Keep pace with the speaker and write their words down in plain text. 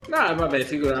No, vabbè,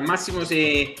 figura, al massimo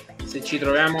se ci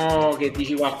troviamo che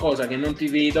dici qualcosa che non ti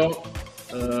vedo,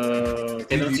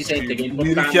 che non si sente, che è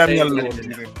mi richiami importante.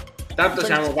 all'ordine. Tanto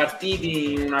siamo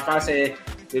partiti in una fase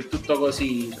del tutto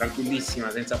così,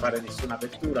 tranquillissima, senza fare nessuna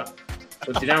apertura.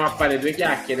 Continuiamo a fare due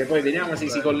chiacchiere, poi vediamo se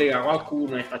si collega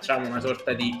qualcuno e facciamo una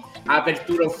sorta di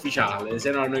apertura ufficiale, se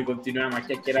no noi continuiamo a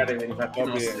chiacchierare per i fatti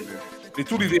nostri. E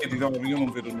tu li vedi? No, io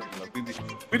non vedo nulla.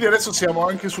 Quindi adesso siamo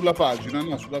anche sulla pagina,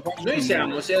 no? Sulla pagina noi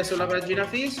siamo sia sulla pagina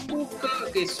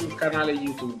Facebook che sul canale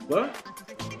YouTube.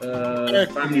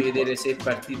 Fammi vedere se è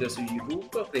partito su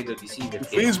YouTube, credo di sì,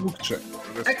 perché Facebook c'è.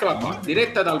 Eccola qua,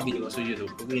 diretta dal vivo su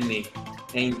YouTube, quindi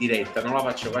è in diretta, non la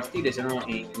faccio partire, sennò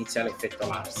inizia l'effetto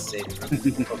Larsen,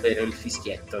 ovvero il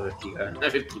fischietto per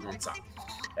chi non sa.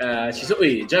 Ci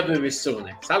sono già 2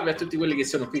 persone. Salve a tutti quelli che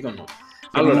sono qui con noi.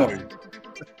 Allora,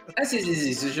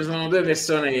 sì, ci sono 2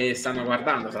 persone che stanno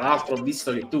guardando. Tra l'altro ho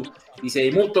visto che tu ti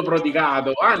sei molto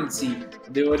prodigato, anzi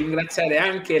devo ringraziare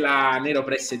anche la Nero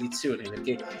Press Edizione,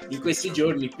 perché in questi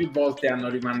giorni più volte hanno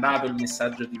rimandato il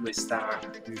messaggio di questa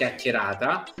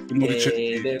chiacchierata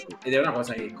ed è una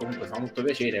cosa che comunque fa molto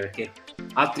piacere, perché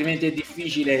altrimenti è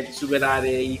difficile superare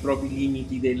i propri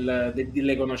limiti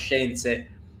delle conoscenze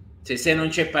se non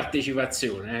c'è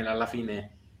partecipazione, alla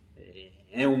fine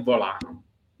è un volano.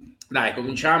 Dai,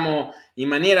 cominciamo in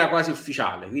maniera quasi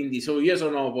ufficiale. Quindi io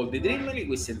sono Paul De Drimmoli,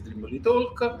 questo è il Drimmoli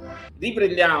Talk.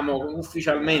 Riprendiamo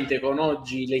ufficialmente con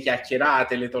oggi le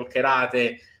chiacchierate, le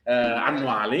talkerate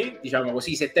annuali, diciamo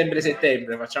così, settembre,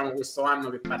 facciamo questo anno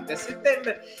che parte a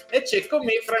settembre, e c'è con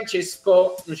me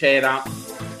Francesco Nucera,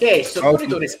 che è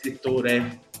soccorritore e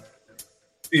scrittore.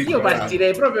 Io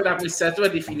partirei proprio da questa tua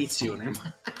definizione.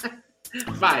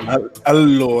 Vai.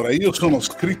 Allora, io sono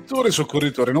scrittore e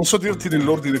soccorritore, non so dirti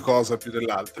nell'ordine cosa più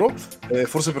dell'altro,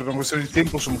 forse per una questione di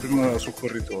tempo sono prima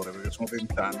soccorritore, perché sono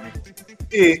 20 anni,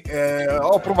 e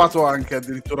ho provato anche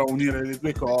addirittura a unire le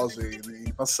due cose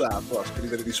in passato, a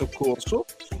scrivere di soccorso,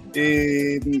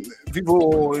 e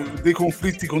vivo dei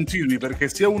conflitti continui, perché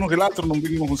sia uno che l'altro non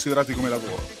vengono considerati come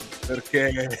lavoro.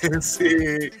 Perché se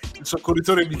il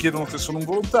soccorritore mi chiedono se sono un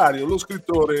volontario, lo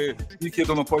scrittore mi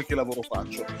chiedono poi che lavoro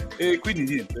faccio, e quindi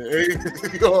niente,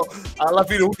 io alla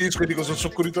fine unisco e dico sono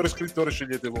soccorritore e scrittore,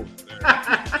 scegliete voi.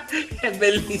 È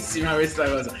bellissima questa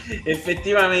cosa,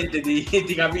 effettivamente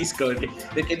ti capisco,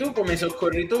 perché tu come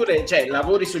soccorritore, cioè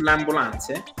lavori sulle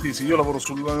ambulanze? Sì, io lavoro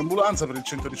sull'ambulanza per il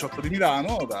 118 di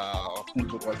Milano da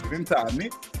appunto quasi 20 anni,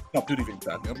 no, più di 20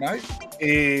 anni ormai,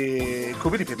 e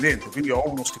come dipendente, quindi ho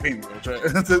uno stipendio, cioè,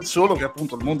 solo che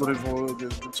appunto il mondo del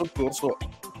soccorso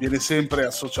viene sempre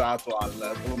associato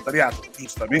al volontariato,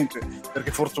 giustamente,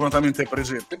 perché fortunatamente è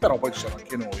presente, però poi ci siamo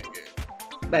anche noi che...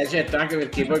 Beh, certo, anche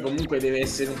perché poi comunque deve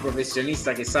essere un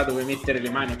professionista che sa dove mettere le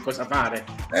mani e cosa fare.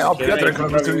 Proprio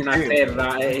una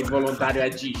terra e il volontario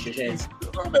agisce, cioè.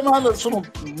 Vabbè, ma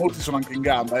molti sono anche in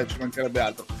gamba, ci mancherebbe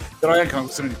altro. Però è anche una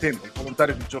questione di tempo, il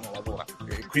volontario di giorno lavora,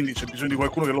 e quindi c'è bisogno di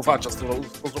qualcuno che lo faccia sto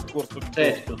soccorso di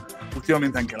giorno.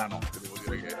 Ultimamente anche la notte, devo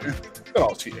dire che...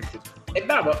 Però sì, è così. E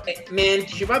bravo, mi hai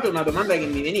anticipato una domanda che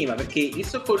mi veniva, perché il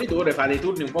soccorritore fa dei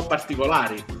turni un po'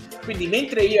 particolari, quindi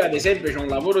mentre io ad esempio ho un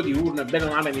lavoro diurno e bene o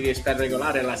male mi riesco a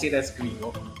regolare, la sera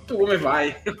scrivo, tu come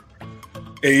fai?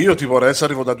 E io tipo adesso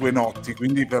arrivo da 2 notti,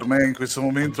 quindi per me in questo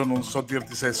momento non so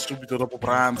dirti se è subito dopo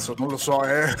pranzo, non lo so,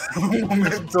 è un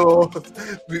momento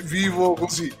vivo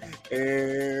così,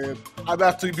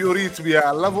 adatto i bioritmi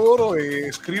al lavoro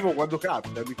e scrivo quando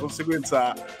capita. Di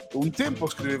conseguenza un tempo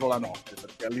scrivevo la notte,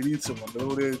 perché all'inizio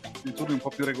quando avevo dei turni un po'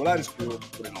 più regolari scrivevo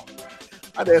tutte le notti.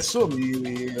 Adesso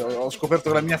ho scoperto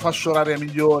che la mia fascia oraria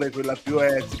migliore, quella più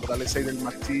è tipo dalle 6 del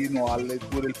mattino alle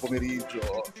 2 del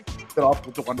pomeriggio, però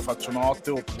appunto quando faccio notte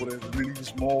oppure negli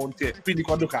smonti, quindi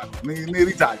quando capita, nei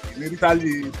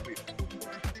ritagli scrivo.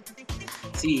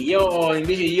 Sì,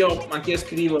 anch'io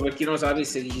scrivo, per chi non lo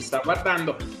sapesse, chi ci sta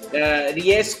guardando,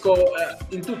 riesco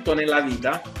in tutto nella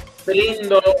vita,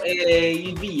 prendo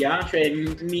il via, cioè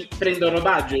mi prendo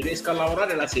rodaggio e riesco a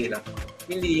lavorare la sera.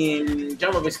 Quindi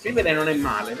diciamo per scrivere non è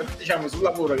male, però diciamo sul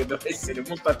lavoro che deve essere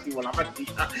molto attivo la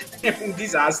mattina è un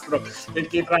disastro,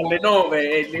 perché tra le 9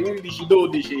 e le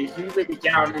 11-12 chiunque mi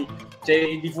chiami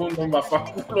c'è di fondo un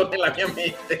vaffanculo nella mia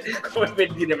mente, come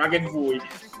per dire ma che vuoi?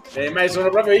 Ma sono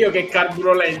proprio io che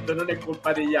carburo lento, non è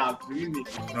colpa degli altri, quindi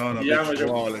no, diciamo,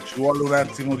 ci vuole un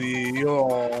attimo io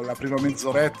ho la prima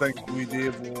mezz'oretta in cui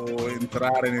devo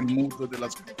entrare nel mood della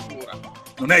scrittura,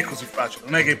 non è così facile,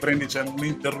 non è che prendi c'è un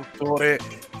interruttore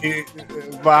che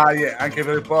vai, anche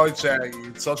perché poi c'è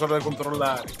il social da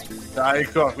controllare,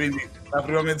 quindi la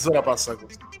prima mezz'ora passa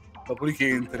così, dopodiché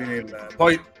entri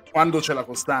poi quando c'è la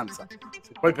costanza,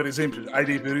 se Poi per esempio hai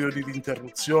dei periodi di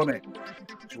interruzione,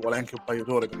 ci vuole anche un paio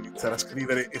d'ore per iniziare a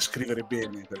scrivere e scrivere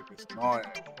bene, perché sennò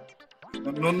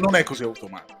non è così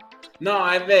automatico. No,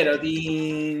 è vero,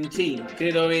 sì,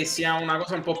 credo che sia una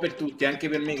cosa un po' per tutti, anche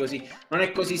per me così. Non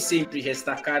è così semplice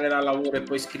staccare dal lavoro e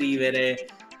poi scrivere,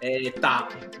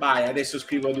 vai, adesso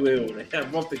scrivo 2 ore. A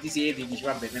volte ti siedi e dici,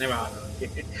 vabbè, me ne vado,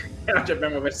 perché non ci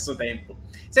abbiamo perso tempo.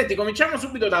 Senti, cominciamo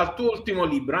subito dal tuo ultimo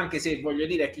libro, anche se voglio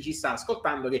dire a chi ci sta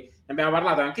ascoltando che ne abbiamo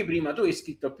parlato anche prima, tu hai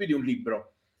scritto più di un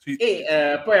libro. Sì.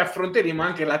 E poi affronteremo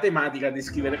anche la tematica di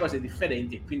scrivere cose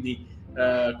differenti, quindi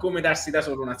come darsi da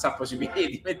solo una zappa sui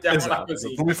piedi, mettiamola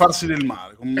così. Come farsi del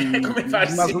male, come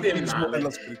farsi del male. Della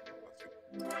scrittura.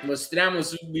 Mostriamo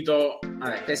subito,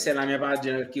 questa è la mia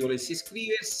pagina per chi volesse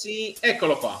iscriversi,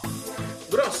 eccolo qua,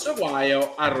 Grosso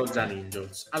Guaio a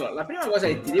RozzAngeles. Allora, la prima cosa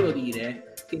che ti devo dire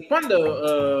è che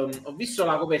quando ho visto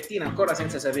la copertina ancora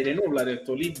senza sapere nulla del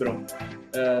tuo libro,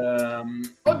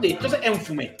 ho detto è un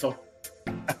fumetto.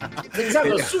 Ho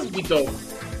pensato subito,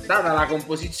 data la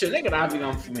composizione grafica,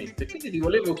 un fumetto. E quindi ti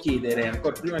volevo chiedere,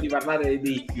 ancora prima di parlare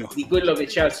di quello che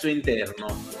c'è al suo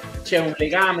interno, c'è un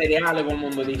legame reale col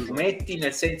mondo dei fumetti?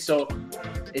 Nel senso,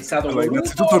 è stato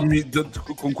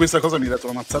innanzitutto con questa cosa mi hai dato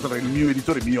una mazzata, perché il mio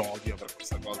editore mi odia per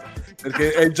questa cosa,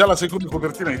 perché è già la seconda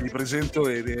copertina che gli presento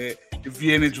e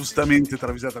viene giustamente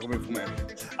travisata come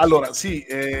fumetto. Allora sì,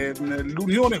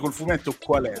 l'unione col fumetto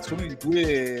qual è? Sono i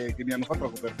due che mi hanno fatto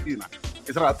la copertina,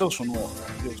 e tra l'altro sono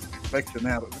vecchio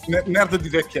nerd di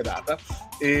vecchia data,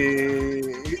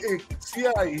 e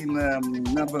sia in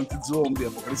Nerd Anti-Zombie,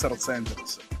 Apocalisse a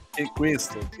RozzAngeles, e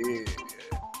questo che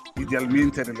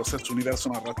idealmente nello stesso universo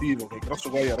narrativo che è Grosso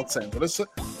Guaio a RozzAngeles,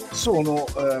 sono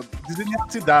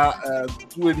disegnati da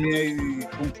due miei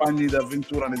compagni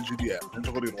d'avventura nel GDR, nel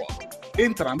gioco di ruolo, e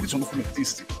entrambi sono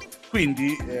fumettisti.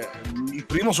 Quindi il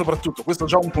primo soprattutto, questo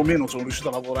già un po' meno, sono riuscito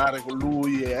a lavorare con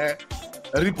lui e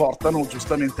riportano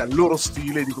giustamente al loro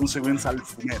stile, di conseguenza al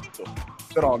fumetto.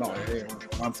 Però no, è un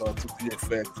romanzo a tutti gli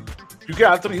effetti. Più che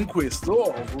altro in questo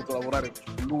ho voluto lavorare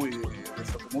con lui, è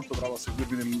stato molto bravo a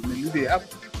seguirmi nell'idea.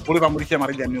 Volevamo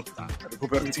richiamare gli anni '80, le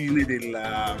copertine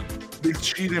del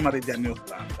cinema degli anni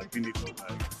 '80, quindi con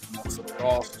il mostro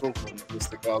grosso, con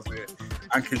queste cose,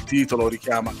 anche il titolo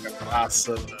richiama Kurt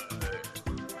Russell,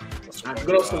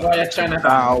 Grosso Guaio a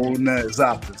Chinatown.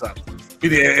 Esatto.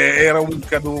 Quindi era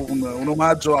un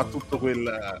omaggio a tutto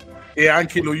quel, e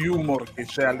anche lo humor che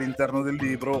c'è all'interno del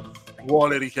libro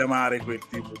vuole richiamare quel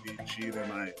tipo di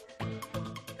cinema.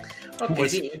 Ok,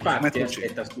 sì, infatti,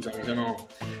 aspetta, scusami,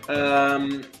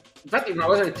 infatti una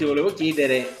cosa che ti volevo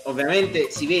chiedere,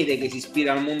 ovviamente si vede che si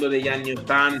ispira al mondo degli anni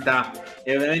 '80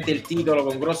 e ovviamente il titolo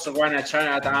con Grosso Guaio a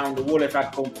Chinatown vuole far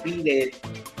capire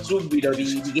subito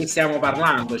di che stiamo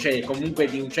parlando, cioè comunque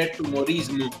di un certo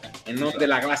umorismo e non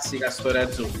della classica storia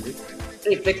zombie.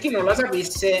 E per chi non la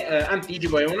sapesse,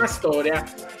 anticipo, è una storia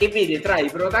che vede tra i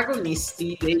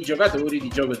protagonisti dei giocatori di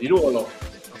gioco di ruolo.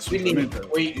 Quindi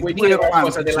vuoi dire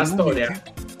qualcosa della storia?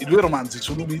 I due romanzi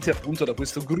sono uniti appunto da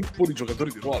questo gruppo di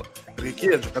giocatori di ruolo, perché chi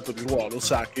ha giocato di ruolo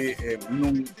sa che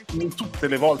non tutte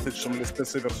le volte ci sono le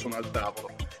stesse persone al tavolo,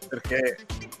 perché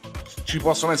ci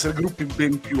possono essere gruppi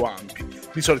ben più ampi.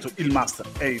 Di solito il master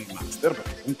è il master,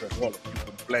 perché comunque il ruolo è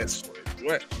più complesso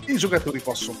e i giocatori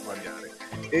possono variare.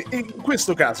 E in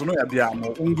questo caso noi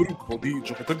abbiamo un gruppo di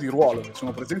giocatori di ruolo che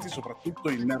sono presenti soprattutto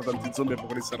in Nerd Anti-Zombie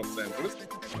Apocalisse a RozzAngeles,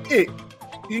 e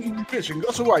invece in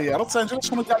Grosso Guaio a RozzAngeles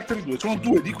sono gli altri due, sono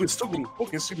due di questo gruppo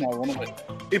che si muovono,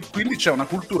 e quindi c'è una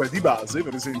cultura di base.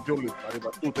 Per esempio le varie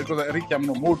battute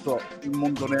richiamano molto il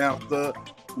mondo nerd,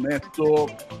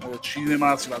 fumetto,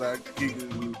 cinema, si va da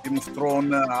Game of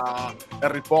Thrones a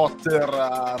Harry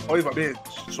Potter, poi vabbè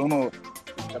ci sono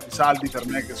capisaldi per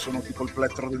me che sono tipo il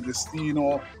plettro del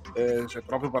destino, cioè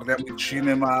proprio parliamo di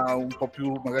cinema un po'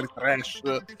 più magari trash,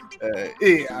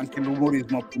 e anche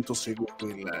l'umorismo appunto segue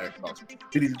quelle cose.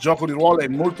 Quindi il gioco di ruolo è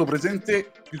molto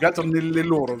presente più che altro nelle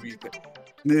loro vite.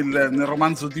 Nel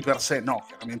romanzo di per sé no,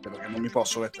 chiaramente, perché non mi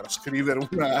posso mettere a scrivere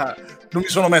non mi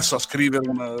sono messo a scrivere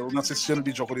una sessione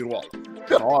di gioco di ruolo,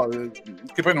 però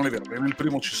che poi non è vero, perché nel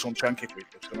primo c'è anche quello,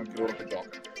 c'è anche loro che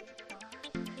giocano.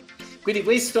 Quindi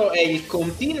questo è il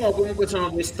continuo o comunque sono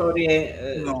due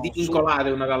storie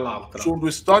vincolate una dall'altra? Sono due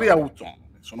storie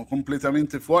autonome, sono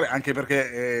completamente fuori, anche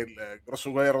perché il Grosso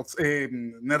Guaio e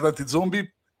Nerd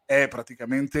Anti-Zombie è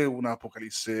praticamente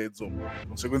un'apocalisse zombie. Di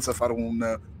conseguenza fare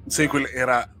un sequel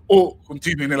era o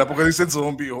continui nell'apocalisse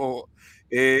zombie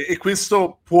e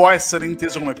questo può essere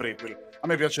inteso come prequel. A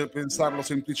me piace pensarlo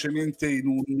semplicemente in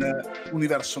un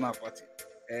universo narrativo.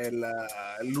 È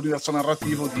l'universo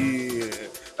narrativo di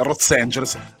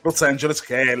RozzAngeles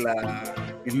che è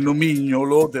il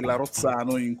nomignolo della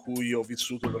Rozzano in cui ho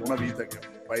vissuto per una vita, che è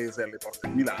un paese alle porte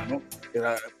di Milano.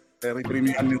 Era per i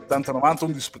primi anni 80-90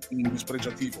 un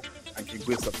dispregiativo, anche in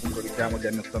questo appunto richiamo gli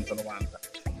anni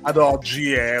 80-90. Ad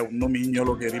oggi è un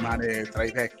nomignolo che rimane tra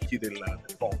i vecchi del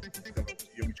popolo,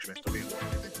 io mi ci metto dentro.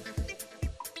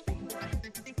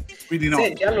 Quindi no,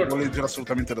 Senti, allora... devo leggere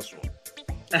assolutamente da solo.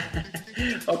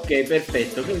 Ok,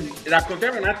 perfetto. Quindi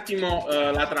raccontiamo un attimo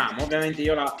la trama. Ovviamente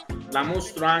io la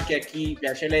mostro anche a chi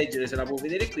piace leggere, se la può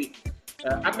vedere qui.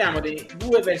 Abbiamo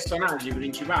due personaggi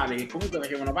principali che comunque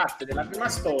facevano parte della prima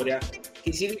storia,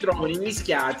 che si ritrovano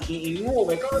immischiati in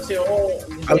nuove cose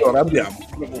allora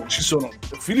ci sono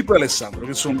Filippo e Alessandro,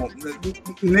 che sono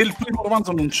nel primo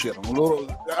romanzo non c'erano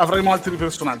loro, avremo altri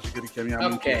personaggi che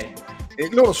richiamiamo, ok, e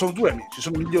loro sono due amici,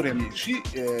 sono migliori amici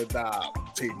da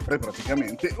sempre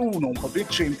praticamente, uno un po' più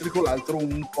eccentrico, l'altro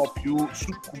un po' più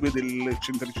succube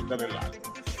dell'eccentricità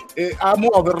dell'altro. E a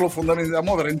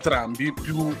muovere entrambi,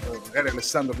 più magari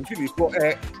Alessandro che Filippo,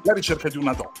 è la ricerca di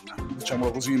una donna,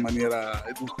 diciamolo così in maniera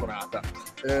edulcorata.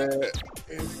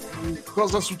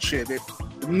 Cosa succede?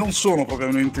 Non sono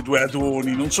propriamente due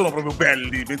adoni, non sono proprio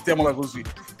belli, mettiamola così,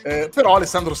 però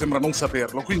Alessandro sembra non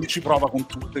saperlo, quindi ci prova con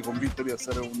tutte, convinto di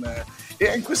essere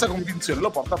e in questa convinzione lo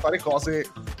porta a fare cose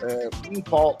un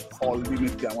po' folli,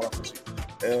 mettiamola così.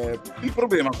 Il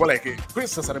problema qual è? Che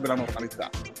questa sarebbe la normalità,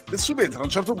 e subentra a un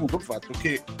certo punto il fatto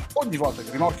che ogni volta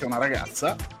che rimorchia una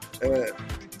ragazza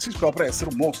si scopre essere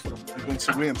un mostro, di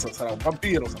conseguenza sarà un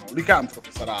vampiro, sarà un licantropo,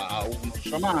 sarà uno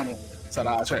sciamano,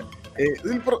 sarà,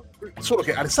 solo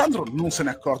che Alessandro non se ne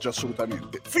accorge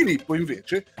assolutamente. Filippo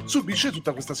invece subisce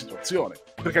tutta questa situazione,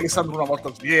 perché Alessandro una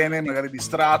volta sviene, magari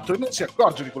distratto, e non si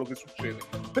accorge di quello che succede,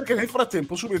 perché nel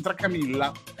frattempo subentra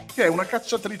Camilla, che è una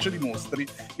cacciatrice di mostri.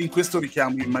 In questo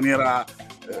richiamo in maniera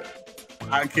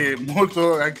anche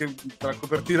molto, anche tra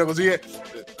copertina così,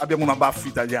 abbiamo una Buffy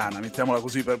italiana, mettiamola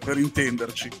così per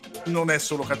intenderci. Non è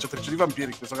solo cacciatrice di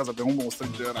vampiri, in questo caso abbiamo mostri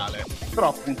in generale, però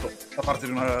appunto da parte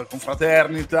di una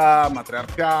confraternita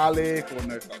matriarcale,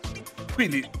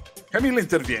 quindi Camilla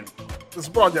interviene,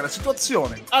 sbroglia la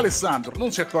situazione, Alessandro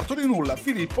non si è accorto di nulla,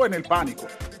 Filippo è nel panico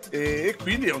e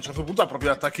quindi a un certo punto ha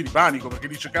proprio attacchi di panico, perché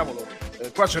dice cavolo,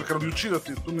 qua cercano di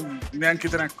ucciderti, tu neanche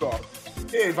te ne accorgi,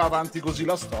 e va avanti così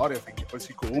la storia finché poi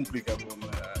si complica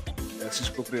si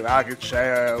scoprirà che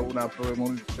c'è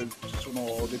ci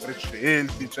sono dei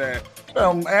prescelti, è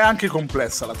anche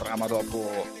complessa la trama.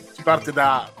 Dopo si parte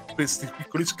da questi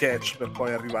piccoli sketch per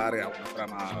poi arrivare a una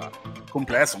trama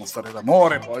complessa, una storia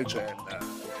d'amore, poi c'è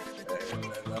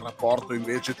il rapporto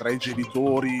invece tra i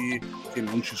genitori che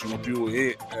non ci sono più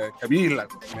e Camilla,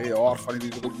 che è orfani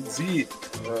di zii.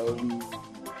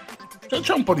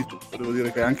 C'è un po' di tutto, devo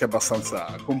dire che è anche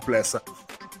abbastanza complessa.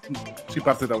 Si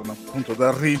parte da appunto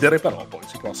dal ridere, però poi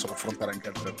si possono affrontare anche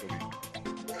altri argomenti.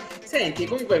 Senti,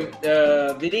 comunque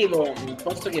vedevo un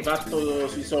post che hai fatto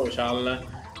sui social,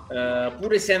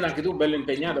 pur essendo anche tu bello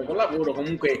impegnato col lavoro,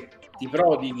 comunque ti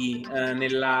prodighi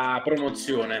nella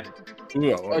promozione.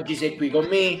 Oggi sei qui con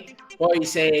me, poi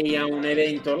sei a un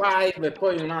evento live e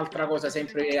poi un'altra cosa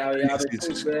sempre a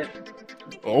ottobre.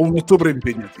 Ho un ottobre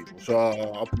impegnativo,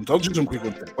 appunto oggi sono qui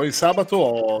con te, poi sabato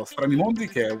ho Strani Mondi,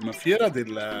 che è una fiera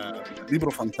del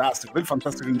libro fantastico, del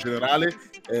fantastico in generale,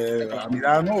 a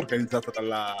Milano, organizzata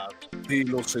dalla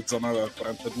Telos e Zona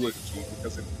 42, che sono due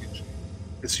case editrici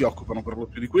che si occupano per lo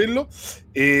più di quello,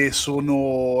 e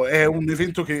è un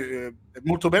evento che è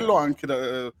molto bello anche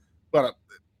guarda,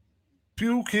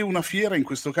 più che una fiera in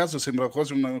questo caso sembra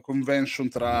quasi una convention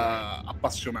tra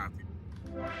appassionati,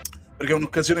 perché è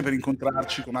un'occasione per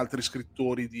incontrarci con altri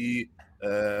scrittori di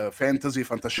fantasy e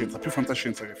fantascienza, più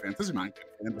fantascienza che fantasy, ma anche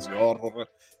fantasy, horror,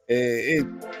 e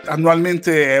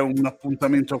annualmente è un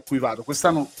appuntamento a cui vado.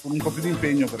 Quest'anno con un po' più di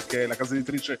impegno, perché la casa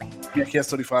editrice mi ha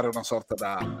chiesto di fare una sorta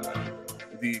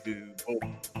di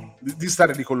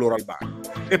stare lì con loro al banco.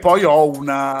 E poi ho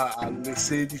alle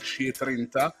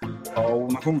 16:30 ho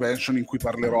una convention in cui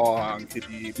parlerò anche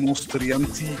di mostri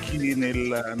antichi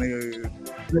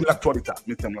nell'attualità,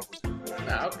 mettiamola così.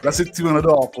 Okay. La settimana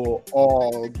dopo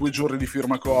ho 2 giorni di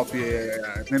firmacopie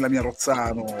nella mia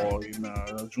Rozzano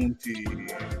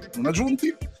non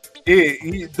aggiunti,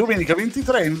 e domenica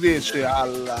 23 invece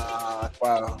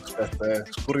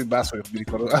scorri il basso che mi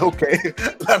ricordo,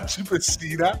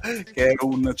 l'Arcipessina, che è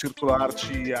un circolo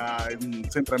arci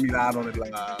sempre a Milano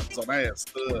nella zona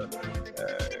est,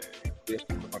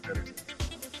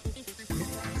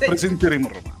 presenteremo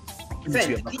un romanzo.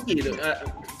 Senti, ti chiedo,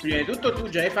 prima di tutto tu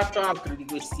già hai fatto altri di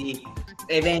questi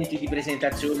eventi di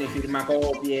presentazione,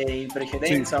 firmacopie in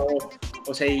precedenza,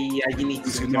 o sei agli inizi?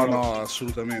 Sì, no,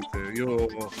 assolutamente. Io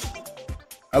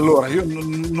Allora, io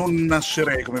non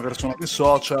nascerei come persona dei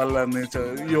social,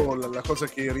 io la cosa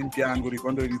che rimpiango di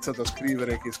quando ho iniziato a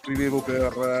scrivere, che scrivevo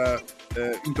per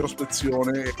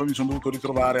introspezione, e poi mi sono dovuto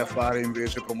ritrovare a fare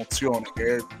invece promozione,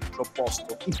 che è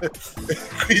l'opposto.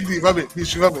 Quindi vabbè,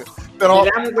 però...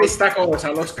 Vediamo questa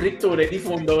cosa, lo scrittore di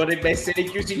fondo vorrebbe essere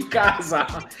chiuso in casa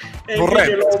e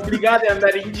Vorrebbe. invece lo obbligate ad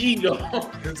andare in giro.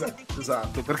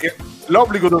 Esatto, perché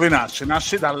l'obbligo dove nasce?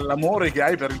 Nasce dall'amore che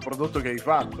hai per il prodotto che hai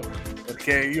fatto.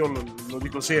 Perché io lo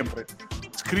dico sempre,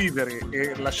 scrivere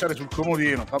e lasciare sul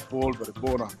comodino fa polvere,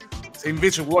 buona. Se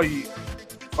invece vuoi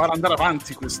far andare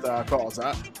avanti questa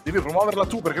cosa, devi promuoverla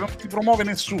tu, perché non ti promuove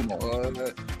nessuno.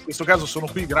 In questo caso sono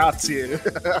qui grazie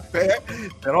a te,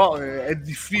 però è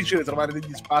difficile trovare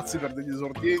degli spazi per degli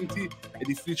esordienti, è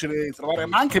difficile trovare,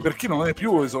 ma anche per chi non è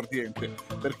più esordiente,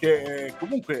 perché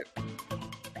comunque...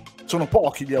 sono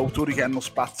pochi gli autori che hanno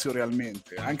spazio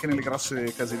realmente, anche nelle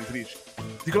grosse case editrici.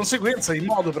 Di conseguenza, il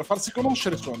modo per farsi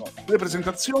conoscere sono le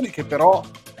presentazioni, che però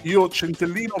io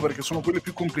centellino perché sono quelle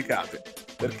più complicate.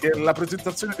 Perché la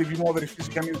presentazione devi muovere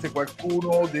fisicamente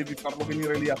qualcuno, devi farlo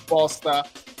venire lì apposta.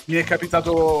 Mi è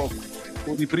capitato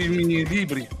con i primi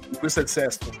libri, questo è il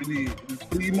sesto, quindi il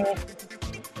primo...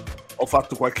 ho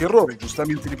fatto qualche errore,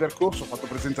 giustamente di percorso, ho fatto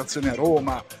presentazioni a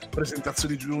Roma,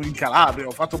 presentazioni giù in Calabria,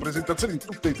 ho fatto presentazioni in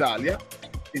tutta Italia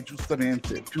e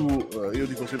giustamente io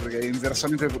dico sempre che è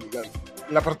inversamente,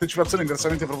 la partecipazione è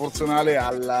inversamente proporzionale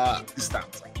alla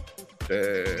distanza.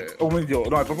 O meglio,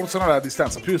 no, è proporzionale alla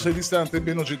distanza, più sei distante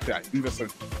meno gente hai,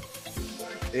 inversamente.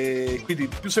 E quindi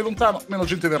più sei lontano meno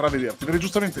gente verrà a vederti, perché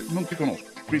giustamente non ti conosco,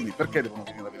 quindi perché devono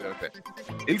venire a vedere te?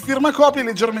 E il firmacopia è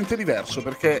leggermente diverso,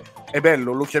 perché è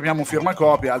bello, lo chiamiamo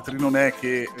firmacopia, altri non è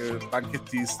che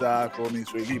banchettista con i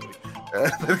suoi libri,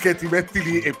 perché ti metti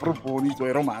lì e proponi i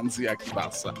tuoi romanzi a chi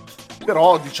passa.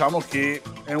 Però diciamo che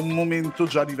è un momento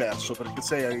già diverso, perché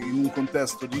sei in un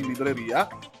contesto di libreria,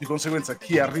 di conseguenza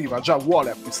chi arriva già vuole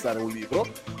acquistare un libro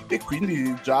e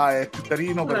quindi già è più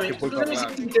carino, perché poi parlare.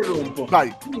 Se ti interrompo.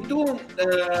 Vai. Tu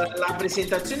la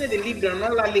presentazione del libro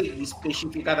non la leghi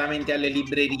specificatamente alle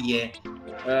librerie,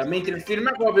 mentre il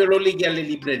firmacopio lo leghi alle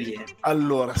librerie.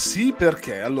 Allora, sì,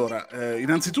 perché? Allora,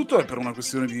 innanzitutto è per una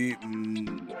questione di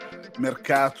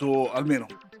mercato, almeno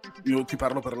io ti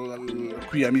parlo per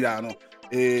qui a Milano.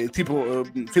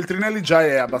 Feltrinelli già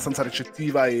è abbastanza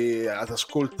recettiva e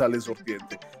ascolta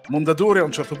l'esordiente. Mondadori a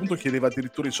un certo punto chiedeva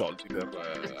addirittura i soldi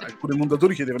alcuni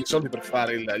mondatori chiedevano i soldi per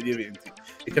fare gli eventi,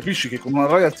 e capisci che con una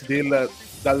royalty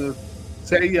dal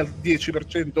 6 al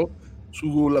 10%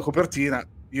 sulla copertina,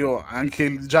 io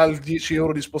anche già il 10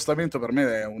 euro di spostamento per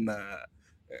me è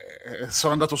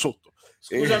sono andato sotto.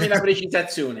 Scusami la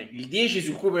precisazione, il 10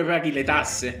 su cui poi paghi le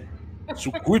tasse? Su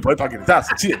cui poi paghi le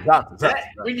tasse, sì, esatto.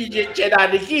 Quindi c'è da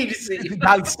arricchirsi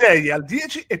dal 6 al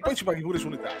 10 e poi ci paghi pure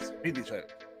sulle tasse, quindi tra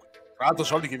l'altro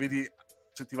soldi che vedi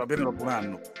se ti va bene dopo un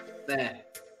anno.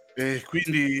 E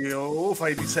quindi o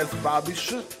fai di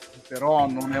self-publish, però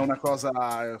non è una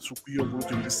cosa su cui io ho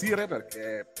voluto investire,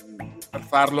 perché per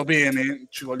farlo bene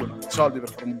ci vogliono soldi per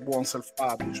fare un buon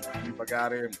self-publish, per cui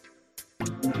pagare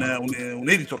un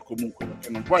editor comunque, perché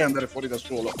non puoi andare fuori da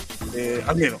solo,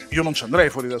 almeno io non ci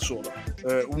andrei fuori da solo,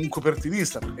 un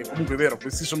copertinista, perché comunque è vero,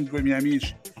 questi sono due miei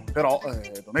amici, però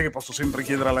non è che posso sempre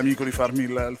chiedere all'amico di farmi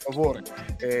il favore,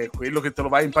 quello che te lo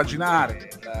va a impaginare,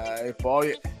 e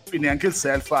poi quindi anche il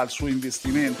self ha il suo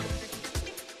investimento,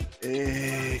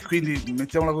 e quindi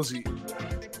mettiamola così.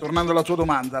 Tornando alla tua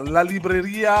domanda, la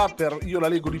libreria io la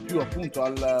leggo di più appunto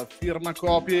al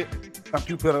firmacopie, ma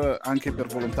più anche per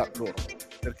volontà loro,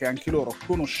 perché anche loro,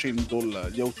 conoscendo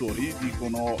gli autori,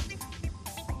 dicono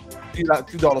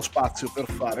ti do lo spazio per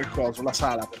fare il coso, la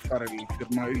sala per fare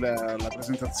la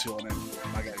presentazione,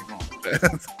 magari no.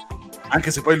 Anche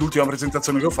se poi l'ultima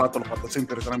presentazione che ho fatto l'ho fatta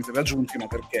sempre tramite la Giuntina,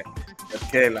 perché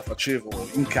la facevo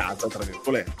in casa, tra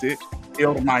virgolette, e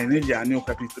ormai negli anni ho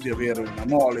capito di avere una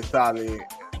mole tale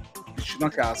vicino a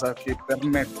casa che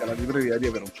permette alla libreria di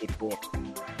avere un suo ricordo.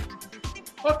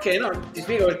 Ok, no, ti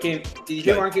spiego perché ti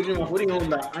dicevo anche prima fuori in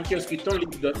onda, anche io ho scritto un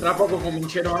libro, tra poco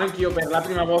comincerò anche io per la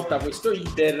prima volta questo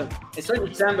iter e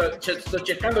sto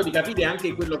cercando di capire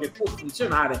anche quello che può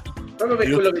funzionare, proprio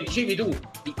per quello che dicevi tu,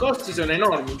 i costi sono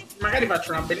enormi, magari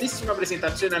faccio una bellissima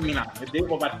presentazione a Milano e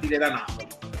devo partire da Napoli,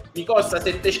 mi costa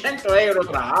 700 euro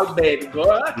tra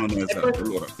albergo e poi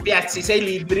allora piazzi 6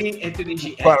 libri e tu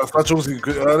dici guarda, faccio così,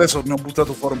 adesso mi ho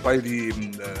buttato fuori un paio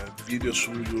di video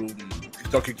su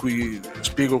TikTok in cui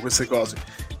spiego queste cose,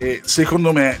 e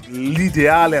secondo me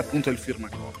l'ideale appunto è il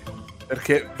firmacopia,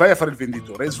 perché vai a fare il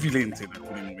venditore, è svilente in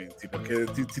alcuni momenti, diritti, perché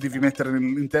ti devi mettere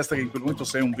in testa che in quel momento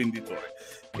sei un venditore.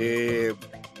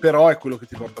 Però è quello che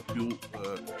ti porta più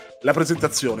la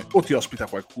presentazione, o ti ospita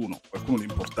qualcuno di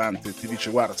importante, ti dice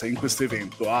guarda, sei in questo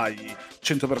evento, hai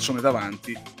 100 persone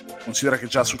davanti, considera che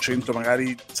già su 100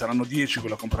 magari saranno 10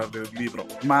 quello a comprare il libro,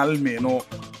 ma almeno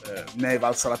ne è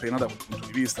valsa la pena da quel punto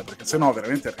di vista, perché sennò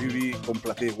veramente arrivi con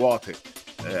platee vuote.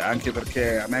 Anche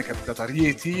perché a me è capitato a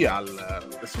Rieti,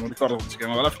 adesso non ricordo come si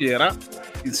chiamava la fiera,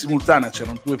 in simultanea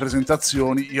c'erano 2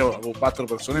 presentazioni, io avevo 4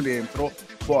 persone dentro,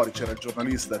 fuori c'era il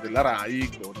giornalista della Rai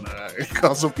con il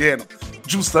coso pieno,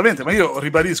 giustamente, ma io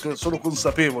ribadisco, sono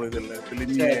consapevole delle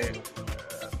mie,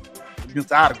 del mio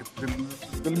target,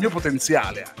 del mio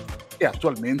potenziale anche, e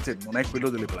attualmente non è quello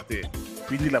delle platee,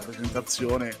 quindi la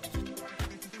presentazione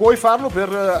puoi farlo per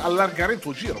allargare il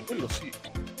tuo giro, quello sì.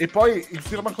 E poi il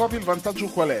firmacopie, il vantaggio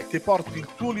qual è? Che porti il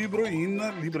tuo libro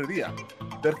in libreria,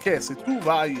 perché se tu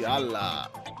vai alla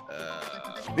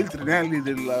Feltrinelli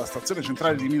della stazione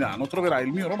centrale di Milano troverai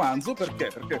il mio romanzo, perché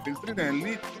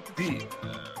Feltrinelli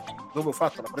dove ho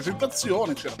fatto la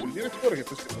presentazione c'era quel direttore che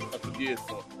poi si è portato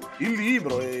dietro il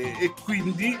libro e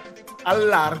quindi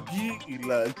allarghi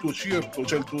il tuo circo,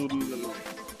 cioè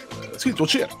il tuo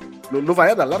cerchio, lo vai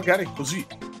ad allargare così,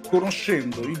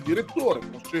 conoscendo il direttore,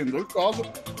 conoscendo il coso,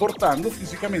 portando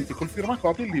fisicamente col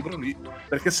firmacopie il libro lì,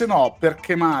 perché se no,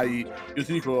 perché mai, io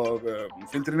ti dico,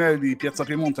 Feltrinelli di Piazza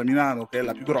Piemonte a Milano, che è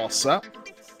la più grossa,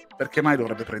 perché mai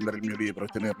dovrebbe prendere il mio libro e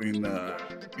tenerlo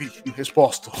lì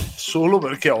esposto? Solo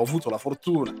perché ho avuto la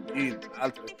fortuna in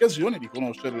altre occasioni di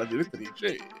conoscere la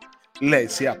direttrice, e lei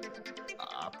si è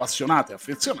appassionata e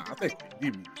affezionata e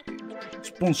quindi mi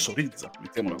sponsorizza,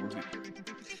 mettiamola così.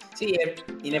 Sì,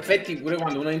 in effetti pure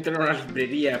quando uno entra in una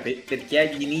libreria, per chi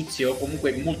è all'inizio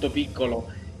comunque molto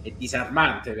piccolo, è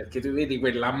disarmante, perché tu vedi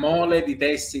quella mole di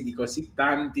testi di così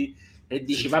tanti e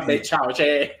dici vabbè ciao,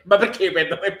 cioè, ma perché per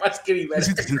dove fa scrivere?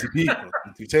 Sì, ti senti piccolo,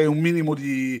 c'è un minimo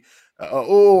di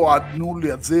o annulli,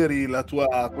 azzeri la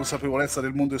tua consapevolezza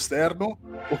del mondo esterno,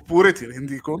 oppure ti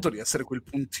rendi conto di essere quel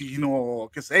puntino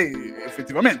che sei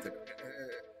effettivamente,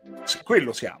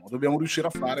 quello siamo, dobbiamo riuscire a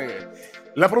fare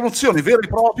la promozione vera e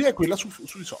propria, è quella sui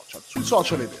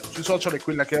social è vero, sui social è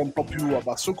quella che è un po' più a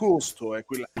basso costo, è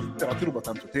quella, però ti ruba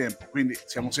tanto tempo, quindi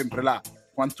siamo sempre là,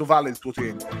 quanto vale il tuo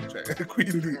tempo, cioè,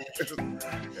 quindi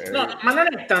no, ma non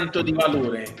è tanto di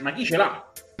valore, ma chi ce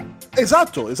l'ha?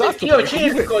 Esatto. Io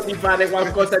cerco di fare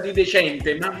qualcosa di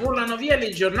decente, ma volano via le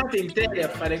giornate intere a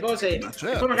fare cose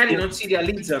che poi magari non si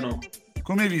realizzano.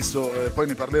 Come hai visto, poi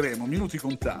ne parleremo, Minuti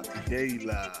Contati, che è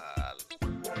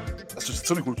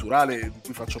l'associazione culturale di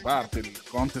cui faccio parte, il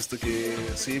contest che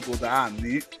seguo da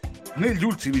anni, negli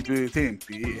ultimi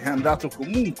tempi è andato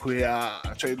comunque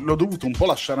cioè l'ho dovuto un po'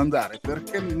 lasciare andare,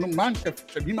 perché mi manca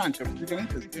praticamente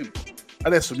il tempo.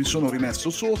 Adesso mi sono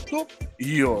rimesso sotto,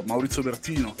 io, Maurizio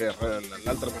Bertino, che è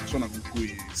l'altra persona con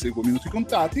cui seguo Minuti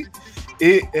Contati,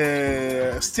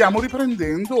 e stiamo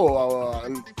riprendendo,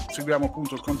 seguiamo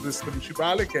appunto il contest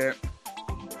principale, che è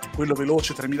quello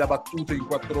veloce, 3000 battute in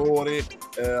 4 ore,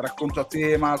 racconto a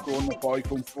tema con poi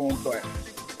confronto.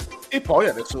 E poi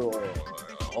adesso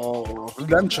ho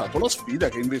rilanciato la sfida,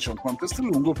 che invece è un contest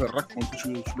lungo per racconti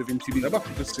sulle 20.000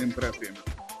 battute sempre a tema.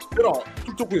 Però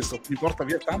tutto questo mi porta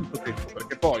via tanto tempo,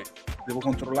 perché poi devo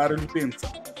controllare l'utenza,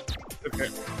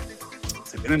 perché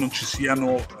sebbene non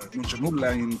c'è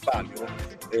nulla in palio,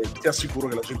 ti assicuro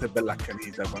che la gente è bella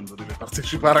accanita quando deve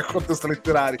partecipare a contest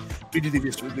letterari, quindi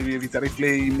devi evitare i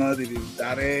flame, devi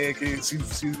evitare che si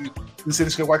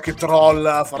inserisca qualche troll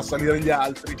a far salire gli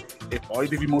altri, e poi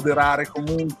devi moderare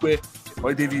comunque, e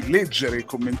poi devi leggere e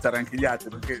commentare anche gli altri,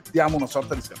 perché diamo una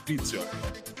sorta di servizio.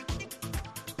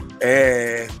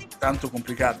 È tanto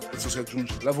complicato, questo si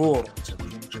aggiunge il lavoro, si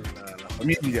aggiunge la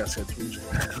famiglia, si aggiunge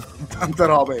tante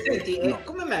robe. Senti,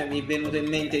 come mai mi è venuto in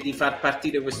mente di far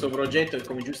partire questo progetto, che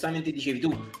come giustamente dicevi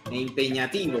tu è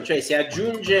impegnativo, cioè si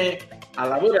aggiunge al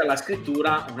lavoro e alla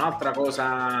scrittura un'altra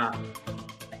cosa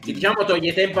che diciamo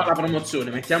toglie tempo alla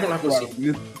promozione, mettiamola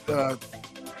così. Guarda,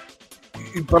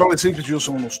 in parole semplici, io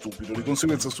sono uno stupido, di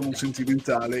conseguenza sono un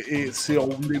sentimentale, e se ho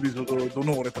un debito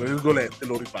d'onore, tra virgolette,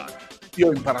 lo ripago. Io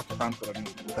ho imparato tanto da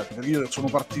Minuti Contati, perché io sono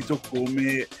partito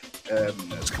come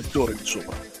scrittore di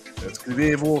sopra.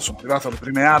 Scrivevo, sono arrivato alle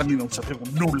prime armi, non sapevo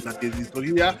nulla di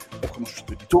editoria, ho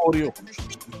conosciuto editori, ho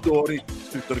conosciuto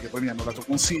scrittori che poi mi hanno dato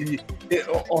consigli, e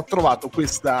ho trovato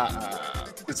questa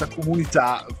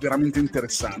comunità veramente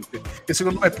interessante, che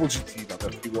secondo me è positiva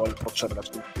per chi vuole approcciare la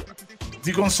scrittura.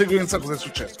 Di conseguenza cosa è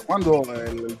successo? Quando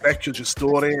il vecchio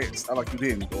gestore stava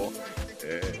chiudendo,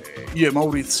 io e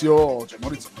Maurizio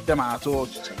mi ha chiamato,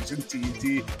 ci siamo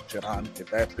sentiti, c'era anche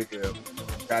Beppe che è un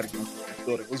carico, un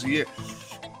scrittore così,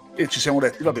 e ci siamo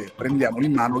detti vabbè, prendiamolo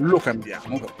in mano, lo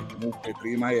cambiamo, perché comunque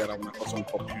prima era una cosa un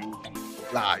po' più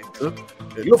light,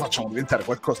 lo facciamo diventare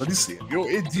qualcosa di serio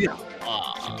e diamo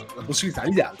la possibilità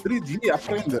agli altri di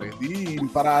apprendere, di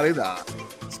imparare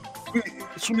quindi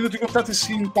su Minuti Contati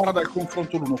si impara dal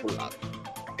confronto l'uno con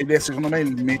l'altro, ed è secondo me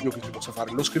il meglio che si possa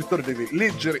fare. Lo scrittore deve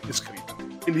leggere e scrivere,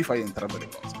 e lì fai entrambe le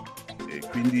cose.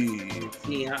 Quindi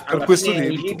sì, per questo fine,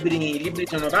 i libri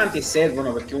sono tanti e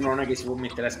servono, perché uno non è che si può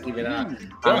mettere a scrivere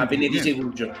alla pene di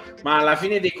segugio, ma alla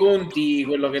fine dei conti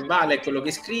quello che vale è quello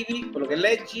che scrivi, quello che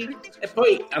leggi, e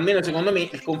poi almeno secondo me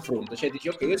il confronto, cioè dici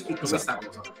ok, io ho scritto questa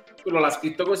cosa, quello l'ha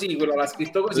scritto così, quello l'ha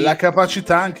scritto così. La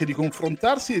capacità anche di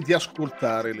confrontarsi e di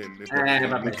ascoltare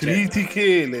le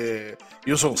critiche,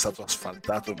 io sono stato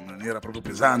asfaltato in maniera proprio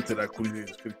pesante da alcuni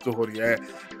scrittori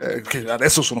che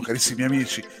adesso sono carissimi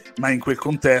amici, ma in quel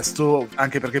contesto,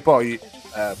 anche perché poi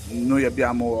noi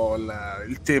abbiamo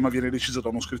il tema viene deciso da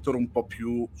uno scrittore un po'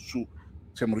 più su,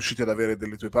 siamo riusciti ad avere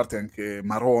delle tue parti anche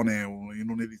Marone in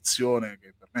un'edizione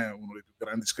che per me è uno dei più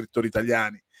grandi scrittori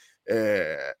italiani,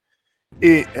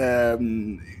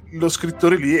 lo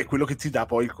scrittore lì è quello che ti dà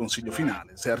poi il consiglio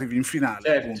finale. Se arrivi in finale,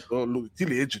 certo, appunto, lui ti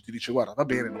legge, ti dice guarda va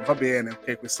bene, non va bene,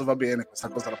 ok, questo va bene, questa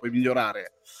cosa la puoi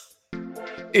migliorare.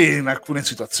 E in alcune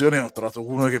situazioni ho trovato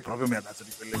uno che proprio mi ha dato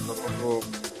di quelle cose, proprio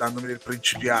dandomi del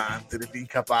principiante,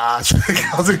 dell'incapace,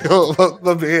 cose che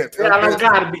va bene. Erano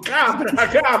Garbi,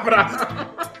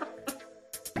 capra.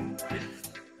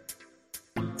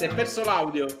 Si è perso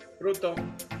l'audio, brutto,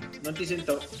 non ti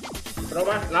sento.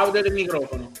 Prova l'audio del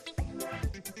microfono.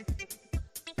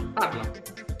 Parla.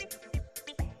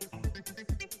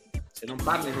 Se non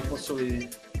parli non posso vedere.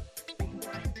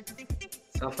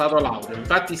 Saltato l'audio.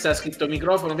 Infatti sta scritto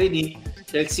microfono, vedi?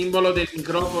 C'è il simbolo del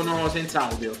microfono senza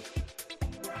audio.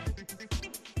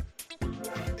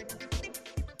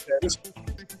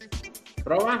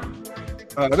 Prova.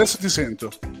 Adesso ti sento.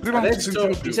 Prima adesso non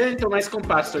ti sentivo più. Ti sento, ma è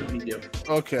scomparso il video.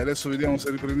 Ok, adesso vediamo se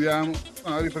riprendiamo.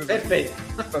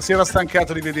 Perfetto. Si era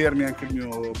stancato di vedermi anche il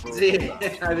mio. Sì,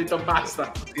 ha detto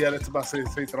basta. Sì, ha detto basta,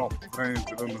 sei troppo.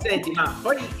 Senti, ma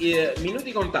poi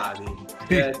Minuti Contati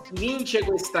vince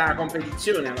questa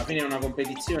competizione, alla fine è una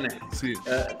competizione. Sì.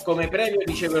 Come premio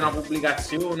riceve una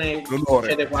pubblicazione, l'onore.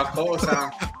 Succede qualcosa.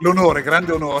 L'onore,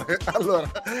 grande onore.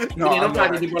 Allora, quindi non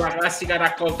fate tipo la classica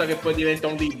raccolta che poi diventa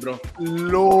un libro.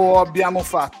 Lo abbiamo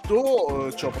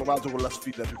fatto, ci ho provato con la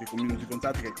sfida più che con Minuti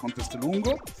Contati, che è il contest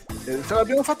lungo. Ce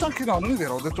l'abbiamo fatto anche, no, non è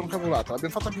vero, ho detto un cavolata,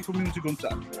 l'abbiamo fatto anche con Minuti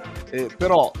Contati.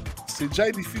 Però se già è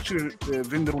difficile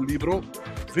vendere un libro,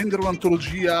 vendere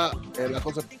un'antologia è la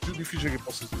cosa più difficile che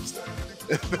possa esistere,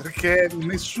 perché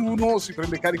nessuno si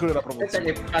prende carico della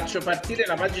promozione. Aspetta che faccio partire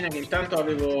la pagina che intanto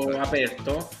avevo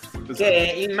aperto, che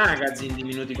è il magazine di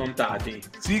Minuti Contati.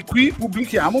 Sì, qui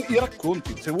pubblichiamo i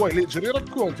racconti. Se vuoi leggere i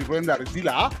racconti puoi andare di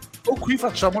là, o qui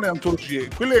facciamo le antologie.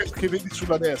 Quelle che vedi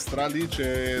sulla destra, lì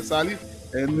c'è Sali,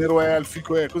 Nero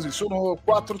Elfico, così, sono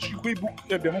 4-5 ebook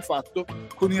che abbiamo fatto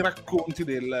con i racconti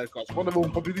del coso. Quando avevo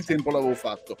un po' più di tempo l'avevo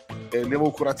fatto, li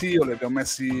avevo curati io, li abbiamo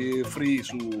messi free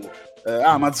su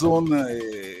Amazon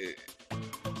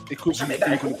e così. Vabbè,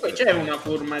 dai, comunque c'è una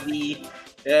forma di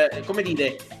come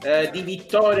dire, di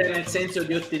vittoria, nel senso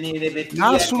di ottenere per chi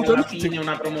alla fine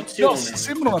una promozione. No,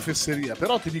 sembra una fesseria,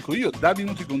 però ti dico, io da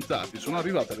Minuti Contati sono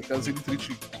arrivato alle case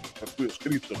editrici per cui ho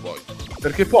scritto poi,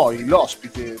 perché poi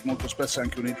l'ospite molto spesso è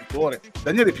anche un editore,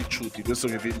 Daniele Picciuti, questo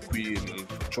che vedi qui, il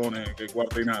faccione che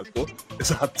guarda in alto,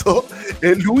 esatto,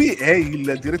 e lui è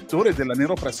il direttore della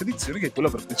Nero Press Edizioni, che è quella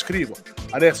per cui scrivo.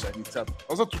 Adesso ha iniziato una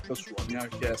cosa tutta sua, mi ha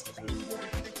chiesto se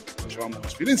facevamo una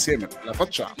sfida insieme, la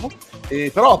facciamo,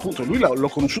 però appunto lui l'ho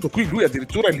conosciuto qui, lui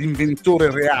addirittura è l'inventore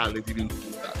reale di Minuti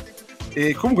Contati.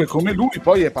 E comunque come lui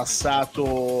poi è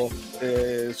passato,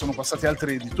 sono passati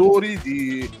altri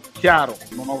editori, chiaro,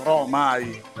 non avrò mai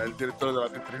il direttore della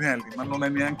Petrinelli, ma non è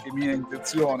neanche mia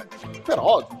intenzione,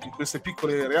 però di queste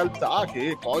piccole realtà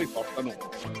che poi portano.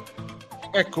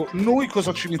 Ecco, noi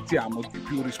cosa ci mettiamo di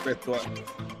più rispetto a...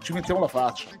 ci mettiamo la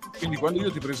faccia, quindi quando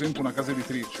io ti presento una casa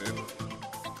editrice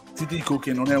ti dico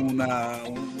che non è una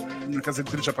casa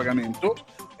editrice a pagamento,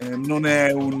 non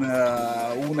è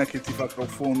una che ti fa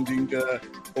crowdfunding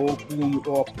o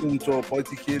appunto poi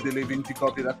ti chiede le 20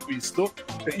 copie d'acquisto.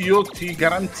 Io ti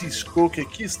garantisco che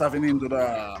chi sta venendo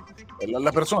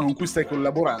la persona con cui stai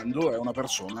collaborando è una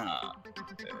persona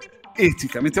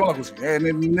etica, mettiamola così, è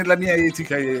nella mia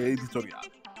etica editoriale,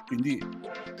 quindi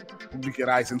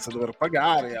pubblicherai senza dover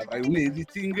pagare, avrai un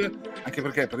editing, anche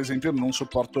perché per esempio non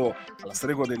sopporto, alla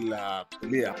stregua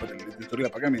delle app dell'editoria a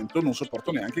pagamento, non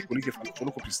sopporto neanche quelli che fanno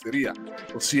solo copisteria,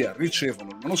 ossia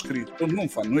ricevono il manoscritto, non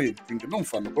fanno editing, non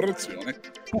fanno correzione,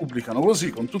 pubblicano così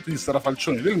con tutti gli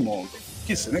strafalcioni del mondo,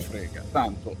 chi se ne frega,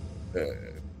 tanto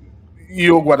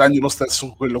io guadagno lo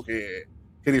stesso quello che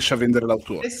riesce a vendere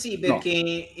l'autore. Sì, perché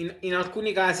in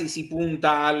alcuni casi si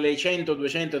punta alle 100,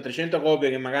 200, 300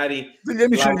 copie che magari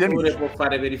l'autore può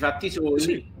fare per i fatti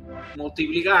suoi,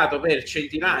 moltiplicato per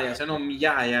centinaia, se non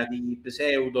migliaia di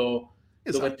pseudo,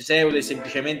 dove pseudo è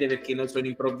semplicemente perché non sono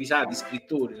improvvisati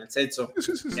scrittori, nel senso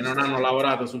che non hanno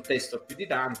lavorato sul testo più di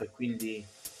tanto, e quindi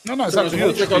esatto,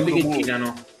 io ci soldi che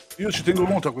inquinano. Io ci tengo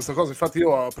molto a questa cosa, infatti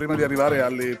io prima di arrivare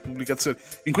alle pubblicazioni,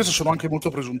 in questo sono anche molto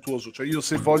presuntuoso, cioè io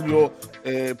se voglio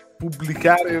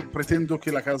pubblicare pretendo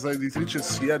che la casa editrice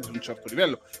sia di un certo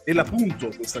livello, e la punto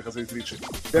questa casa editrice,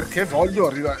 perché voglio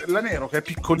arrivare, la Nero che è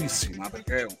piccolissima,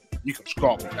 perché è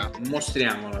microscopica,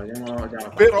 mostriamola,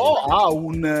 però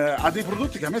ha dei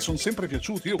prodotti che a me sono sempre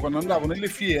piaciuti. Io quando andavo nelle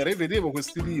fiere vedevo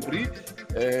questi libri,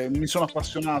 mi sono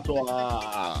appassionato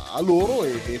a loro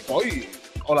e poi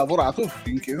ho lavorato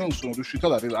finché non sono riuscito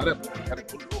ad arrivare a pubblicare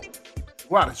con loro.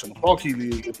 Guarda, sono pochi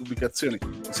le pubblicazioni,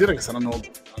 considera che saranno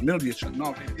almeno 10,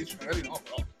 no, 10 magari no,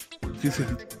 però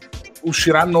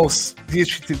usciranno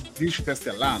 10 testi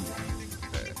all'anno.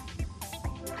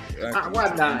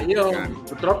 Guarda, io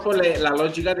purtroppo la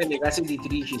logica delle case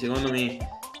editrici secondo me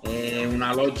è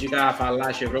una logica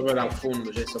fallace proprio dal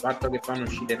fondo, cioè questo fatto che fanno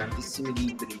uscire tantissimi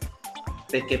libri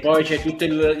perché poi c'è tutto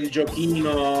il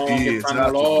giochino che fanno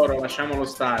loro, lasciamolo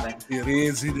stare, i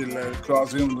resi del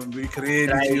cose, dei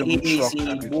crediti,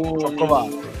 ho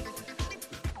provato.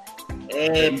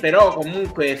 Però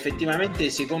comunque effettivamente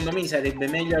secondo me sarebbe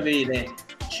meglio avere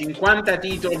 50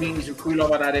 titoli su cui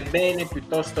lavorare bene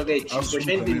piuttosto che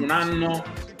 500 in un anno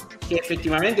che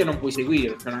effettivamente non puoi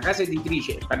seguire, perché una casa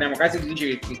editrice, parliamo case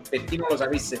editrici che per chi non lo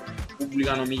sapesse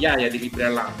pubblicano migliaia di libri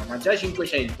all'anno, ma già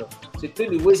 500 se tu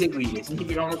li vuoi seguire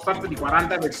significa uno sfatto di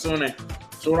 40 persone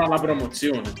solo alla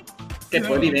promozione, che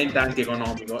poi diventa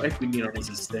antieconomico e quindi non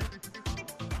esiste.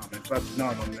 Infatti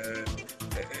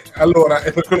allora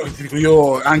è per quello che ti dico,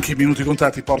 io anche in minuti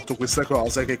contati porto questa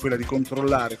cosa, che è quella di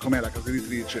controllare com'è la casa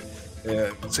editrice,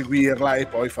 seguirla e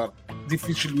poi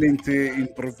difficilmente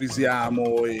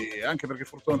improvvisiamo, e anche perché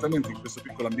fortunatamente in questo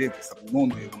piccolo ambiente,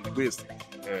 Stranomondi è uno di questi,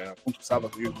 appunto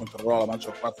sabato io incontrerò la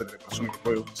maggior parte delle persone che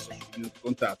poi ho visto su minuti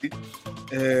contati,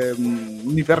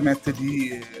 mi permette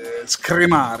di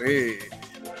scremare.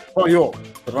 Poi io,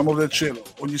 per l'amor del cielo,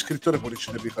 ogni scrittore può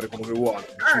decidere di fare quello che vuole.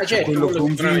 Certo, quello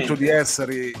convinto di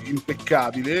essere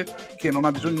impeccabile, che non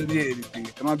ha bisogno di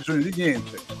editing, che non ha bisogno di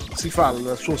niente, si fa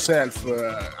il suo self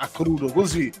a crudo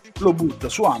così, lo butta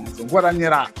su Amazon,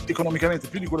 guadagnerà economicamente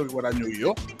più di quello che guadagno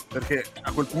io, perché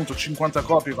a quel punto 50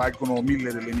 copie valgono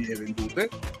 1000 delle mie vendute,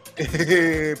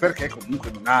 perché comunque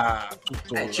non ha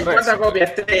tutto 50 copie a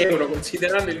 3 euro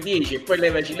considerando il 10 e poi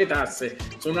levaci le tasse,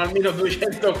 sono almeno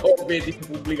 200 copie di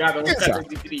pubblicato con casa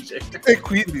editrice, e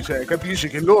quindi capisci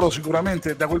che loro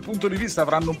sicuramente da quel punto di vista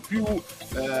avranno più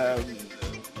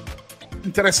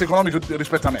interesse economico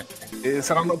rispetto a me, e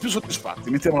saranno più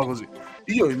soddisfatti, mettiamola così.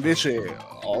 Io invece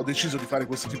ho deciso di fare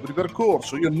questo tipo di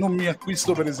percorso, io non mi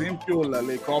acquisto per esempio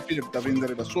le copie da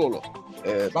vendere da solo,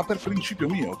 ma per principio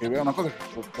mio, che è una cosa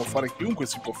che può fare chiunque,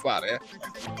 si può fare,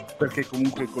 perché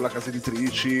comunque con la casa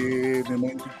editrici nel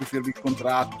momento in cui firmi il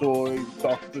contratto i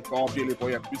tot copie le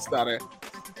puoi acquistare.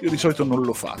 Io di solito non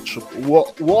lo faccio,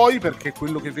 vuoi perché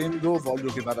quello che vendo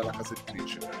voglio che vada alla casa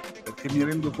editrice, perché mi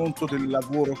rendo conto del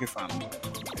lavoro che fanno,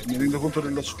 mi rendo conto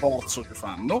dello sforzo che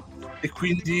fanno, e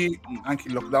quindi anche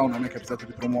il lockdown a me è capitato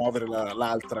di promuovere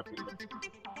l'altra,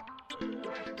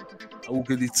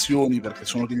 UG Edizioni, perché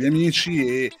sono degli amici,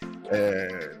 e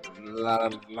la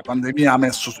pandemia ha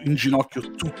messo in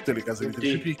ginocchio tutte le case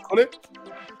editrici piccole,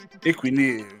 e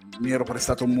quindi mi ero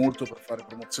prestato molto per fare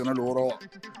promozione a loro,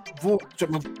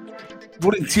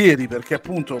 volentieri, perché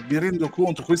appunto mi rendo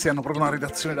conto, questi hanno proprio una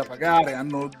redazione da pagare,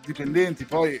 hanno dipendenti,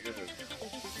 poi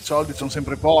i soldi sono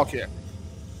sempre pochi,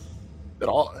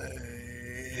 però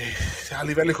a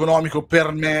livello economico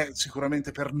per me,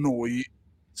 sicuramente per noi,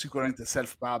 sicuramente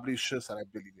self-publish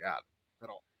sarebbe l'ideale,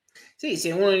 però sì,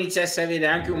 se uno iniziasse a avere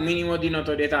anche un minimo di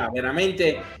notorietà,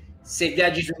 veramente, se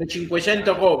viaggi sulle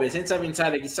 500 copie senza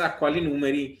pensare chissà a quali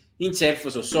numeri, in self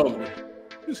sono soldi,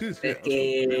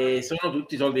 perché sono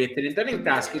tutti soldi che ti entrano in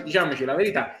tasca, e diciamoci la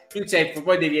verità, in self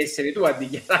poi devi essere tu a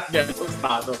dichiararli allo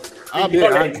Stato,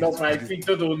 volendo fai il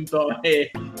finto tonto,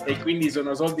 e quindi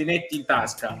sono soldi netti in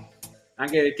tasca,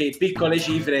 anche perché piccole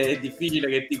cifre è difficile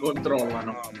che ti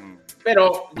controllano,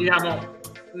 però diciamo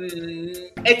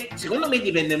E secondo me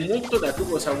dipende molto da tu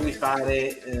cosa vuoi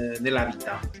fare nella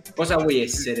vita, cosa vuoi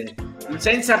essere,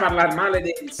 senza parlare male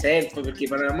del self, perché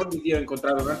per l'amor di Dio ho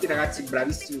incontrato tanti ragazzi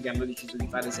bravissimi che hanno deciso di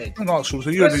fare self. No,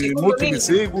 assolutamente, io molti li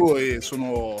seguo e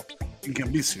sono in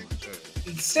gambissimo. Cioè.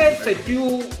 Il self è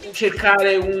più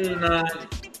cercare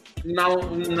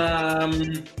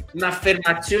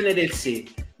un'affermazione del sé,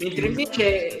 mentre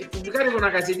invece pubblicare con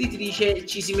una casa editrice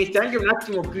ci si mette anche un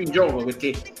attimo più in gioco,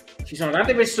 perché ci sono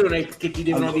tante persone che ti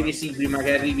devono dire sì prima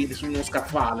che arrivi su uno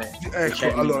scaffale.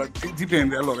 Ecco, allora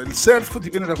dipende. Allora, il self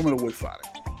dipende da come lo vuoi fare.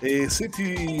 E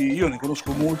io ne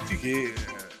conosco molti che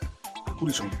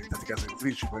alcuni sono diventati case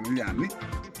editrici poi negli anni,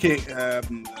 che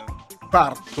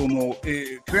partono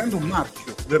creando un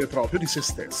marchio vero e proprio di se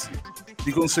stessi.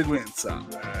 Di conseguenza,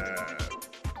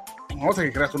 una volta che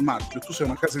hai creato il marchio, tu sei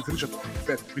una casa editrice a tutti gli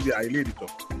effetti, quindi hai l'edito,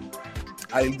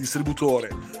 hai il distributore,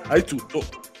 hai tutto,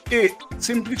 e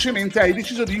semplicemente hai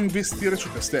deciso di investire su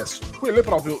te stesso. Quello è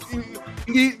proprio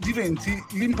lì diventi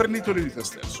l'imprenditore di te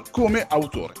stesso come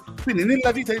autore. Quindi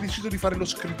nella vita hai deciso di fare lo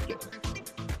scrittore.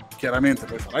 Chiaramente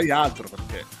poi farai altro,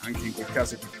 perché anche in quel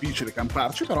caso è difficile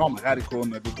camparci, però magari con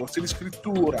dei corsi di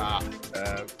scrittura,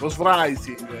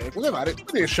 ghostwriting e cose varie,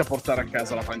 riesci a portare a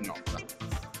casa la pagnotta.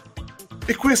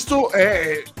 E questo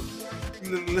è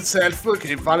il self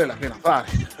che vale la pena fare,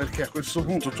 perché a questo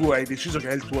punto tu hai deciso che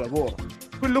è il tuo lavoro.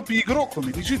 Quello pigro, come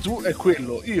dici tu, è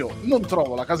quello: io non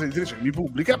trovo la casa editrice che mi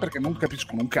pubblica perché non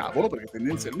capiscono un cavolo, perché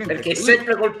tendenzialmente... Perché è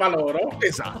sempre colpa loro.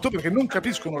 Esatto, perché non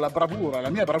capiscono la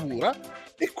mia bravura,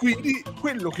 e quindi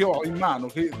quello che ho in mano,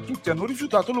 che tutti hanno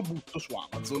rifiutato, lo butto su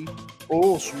Amazon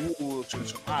o ce ne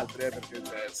sono altri, perché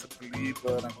c'è Strip,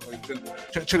 una cosa del genere.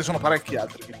 Ce ne sono parecchi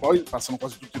altri che poi passano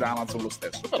quasi tutti da Amazon lo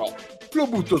stesso, però lo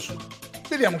butto su,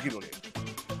 vediamo chi lo legge.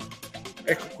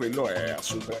 Ecco, quello è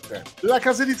assolutamente... La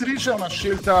casa editrice è una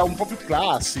scelta un po' più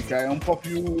classica, è un po'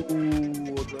 più...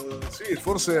 sì,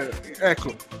 forse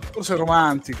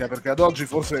romantica, perché ad oggi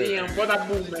forse... Sì, è un po' da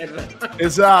boomer.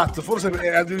 Esatto, forse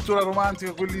è addirittura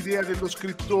romantica quell'idea dello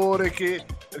scrittore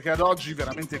perché ad oggi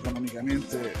veramente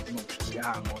economicamente non ci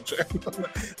siamo, cioè,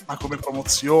 ma come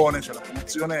promozione, cioè la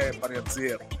promozione è pari a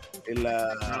zero.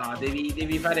 No,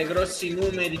 devi fare grossi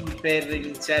numeri per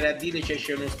iniziare a dire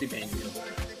c'è uno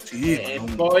stipendio. Sì, e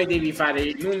poi devi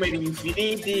fare numeri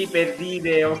infiniti per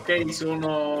dire ok,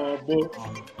 sono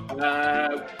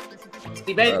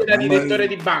stipendio da direttore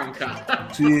di banca.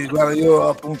 Sì, guarda, io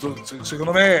appunto,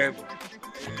 secondo me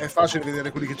è facile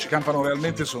vedere quelli che ci campano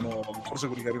realmente, sono forse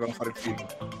quelli che arrivano a fare il film,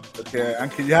 perché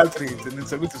anche gli altri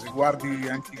tendenzialmente, se guardi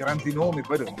anche i grandi nomi,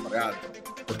 poi devono fare altro,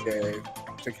 perché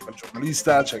c'è chi fa il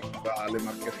giornalista, c'è chi fa le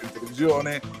marchette in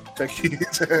televisione, c'è chi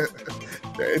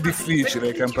è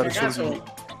difficile campare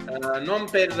solo. Non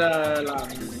per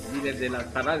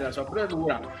parlare della sua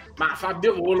bravura, ma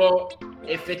Fabio Volo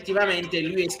effettivamente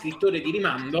lui è scrittore di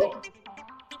rimando,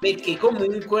 perché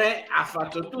comunque ha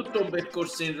fatto tutto un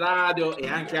percorso in radio e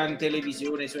anche in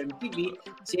televisione su MTV,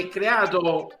 si è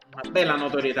creato una bella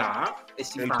notorietà e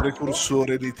è il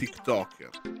precursore dei TikToker.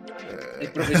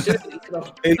 Il professore di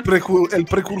TikTok. È il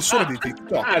precursore dei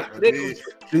TikToker,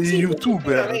 degli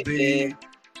YouTuber,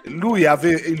 lui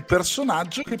aveva il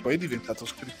personaggio che poi è diventato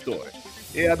scrittore,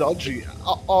 e ad oggi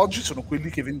sono quelli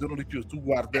che vendono di più. Tu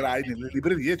guarderai nelle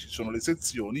librerie, ci sono le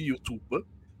sezioni YouTube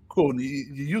con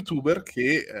gli YouTuber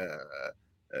che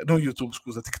non YouTube,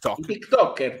 scusa,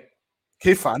 TikToker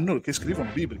che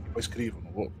scrivono libri, che poi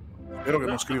scrivono. Spero che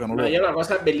non scrivano loro. Io una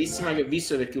cosa bellissima che ho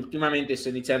visto, perché ultimamente sto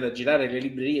iniziando a girare le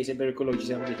librerie, sempre per quello che ci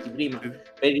siamo detti prima,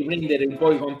 per riprendere un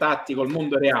po' i contatti col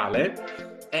mondo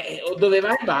reale. Dove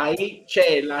vai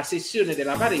c'è la sessione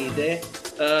della parete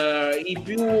i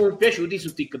più piaciuti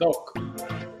su TikTok,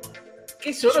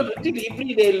 che sono tutti i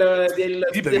libri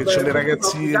perché c'è le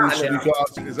ragazzine sui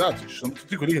cosi, esatto, ci sono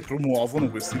tutti quelli che promuovono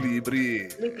questi libri,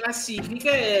 le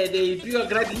classifiche dei più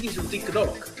aggraditi su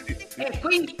TikTok. E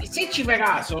quindi se ci fate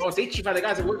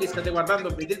caso voi che state guardando,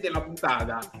 vedete la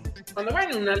puntata, quando vai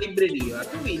in una libreria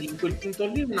tu vedi in quel punto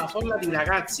lì una folla di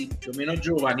ragazzi più o meno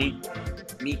giovani,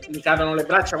 mi cadono le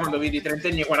braccia quando vedi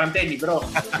trentenni e quarantenni, però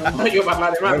non voglio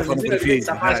parlare male di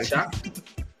questa faccia,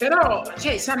 però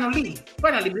stanno lì,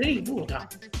 poi la libreria è vuota.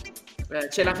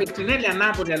 C'è la Feltrinelli a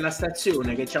Napoli alla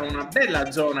stazione, che c'ha una bella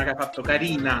zona che ha fatto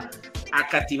carina,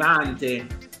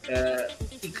 accattivante,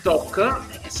 TikTok,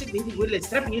 e se vedi quelle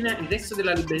strapiene, il resto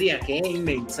della libreria, che è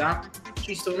immensa,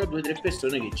 ci sono 2 o 3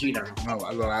 persone che girano. No,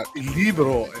 allora, il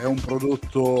libro è un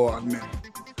prodotto, almeno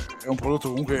è un prodotto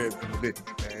comunque è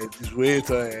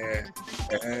desueto,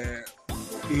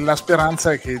 la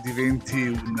speranza è che diventi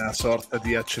una sorta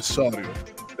di accessorio,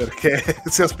 perché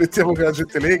se aspettiamo che la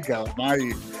gente legga,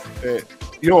 ormai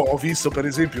io ho visto per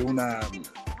esempio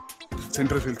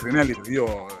sempre Feltrinelli, perché io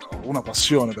ho una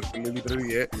passione per quelle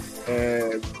librerie.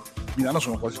 Milano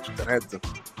sono quasi tutte red,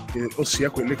 ossia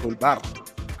quelle col bar.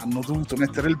 Hanno dovuto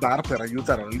mettere il bar per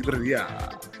aiutare la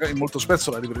libreria, e molto spesso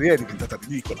la libreria è diventata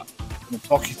ridicola, con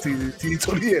pochi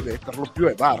titoli e per lo più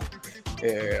è bar.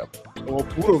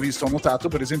 Oppure ho notato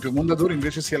per esempio Mondadori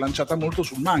invece si è lanciata molto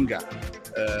sul manga,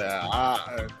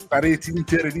 ha pareti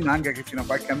intere di manga che fino a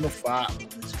qualche anno fa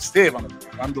non esistevano,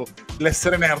 perché quando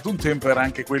l'essere nerd un tempo era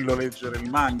anche quello leggere il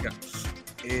manga.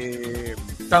 E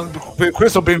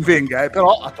questo ben venga,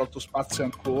 però ha tolto spazio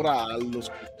ancora allo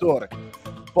scrittore.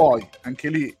 Poi anche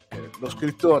lì lo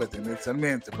scrittore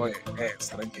tendenzialmente poi è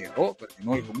straniero, perché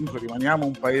noi comunque rimaniamo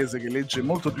un paese che legge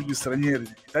molto più gli stranieri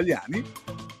degli italiani,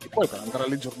 e poi per andare a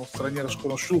leggere uno straniero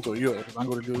sconosciuto io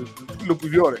rimango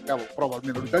dell'opinione, provo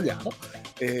almeno l'italiano,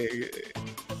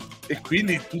 e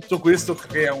quindi tutto questo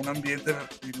crea un ambiente per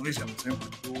cui noi siamo sempre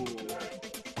più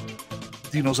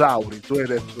dinosauri. Tu hai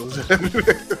detto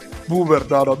boomer,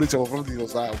 no, noi siamo proprio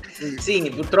dinosauri. Sì,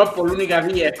 purtroppo l'unica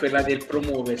via è quella del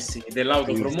promuoversi,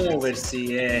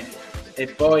 dell'autopromuoversi, e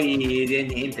poi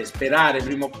niente, sperare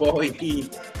prima o poi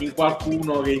in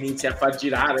qualcuno che inizia a far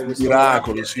girare questo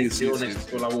miracolo, sì,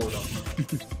 suo lavoro.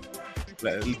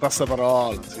 Il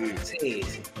passaparola, sì.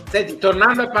 Senti,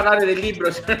 tornando a parlare del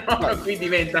libro, se no qui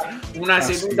diventa una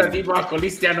seduta tipo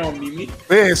Alcolisti Anonimi.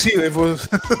 Sì,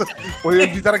 voglio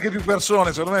invitare anche più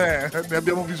persone, secondo me ne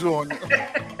abbiamo bisogno.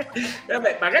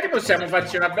 Vabbè, magari possiamo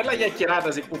farci una bella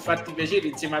chiacchierata, se può farti piacere,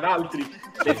 insieme ad altri,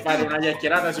 per fare una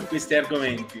chiacchierata su questi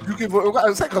argomenti. Più che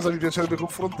sai cosa mi piacerebbe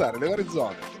confrontare? Le varie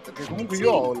zone, perché comunque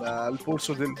io ho il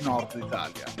polso del nord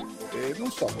Italia e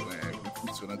non so come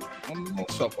funziona, non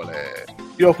so qual è.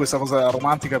 Io ho questa cosa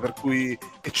romantica per cui,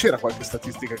 e c'era qualche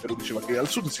statistica che lo diceva, che al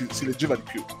sud si leggeva di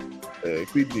più,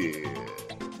 quindi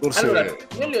forse... Allora,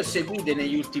 io le ho seguite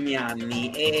negli ultimi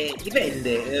anni e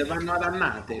dipende, vanno ad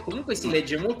annate. Comunque si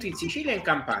legge molto in Sicilia e in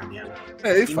Campania,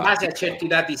 in base a certi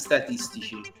dati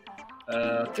statistici,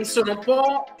 che sono un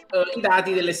po' i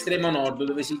dati dell'estremo nord,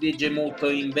 dove si legge molto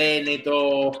in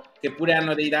Veneto, che pure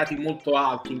hanno dei dati molto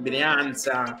alti, in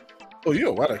Brianza.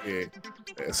 Io guarda che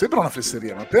sembra una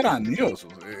fesseria, ma per anni io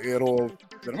ero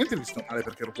veramente visto male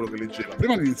perché ero quello che leggeva.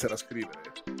 Prima di iniziare a scrivere,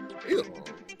 io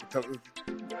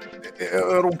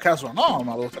ero un caso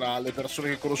anomalo tra le persone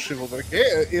che conoscevo,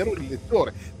 perché ero il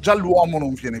lettore. Già l'uomo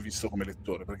non viene visto come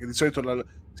lettore, perché di solito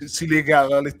si lega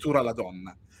la lettura alla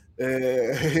donna.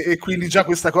 E quindi già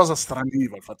questa cosa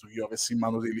straniva il fatto che io avessi in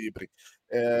mano dei libri.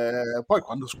 Poi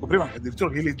quando scoprivano che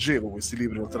addirittura che leggevo questi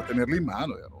libri oltre a tenerli in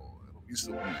mano, ero visto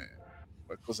come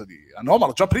qualcosa di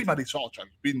anomalo già prima dei social,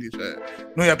 quindi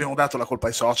noi abbiamo dato la colpa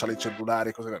ai social, ai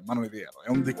cellulari, cose, ma non è vero, è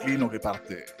un declino che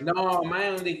parte. No, ma è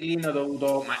un declino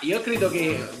dovuto, ma io credo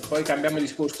che, poi cambiamo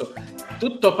discorso,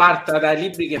 tutto parta dai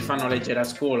libri che fanno leggere a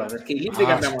scuola, perché i libri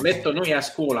che abbiamo letto noi a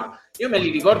scuola, io me li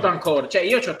ricordo ancora, cioè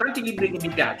io ho tanti libri che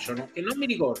mi piacciono che non mi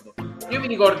ricordo. Io mi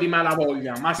ricordo i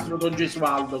Malavoglia, Mastro Don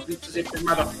Gesualdo, Cristo si è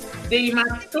fermato, dei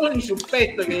mattoni sul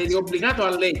petto che eri obbligato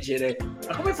a leggere.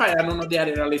 Ma come fai a non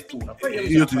odiare la lettura? Poi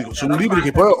io ti dico, sono libri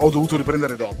che poi ho dovuto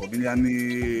riprendere dopo, negli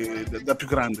anni da più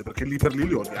grande, perché lì per lì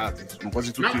li ho odiati, sono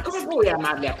quasi tutti. Ma come puoi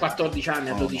amarli a 14 anni,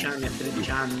 a 12 anni, a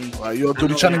 13 anni? Io a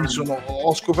 12 anni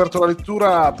ho scoperto la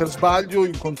lettura per sbaglio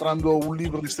incontrando un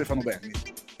libro di Stefano Benni.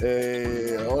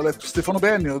 Ho letto Stefano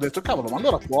Benni e ho detto cavolo, ma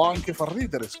allora può anche far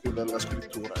ridere la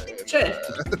scrittura,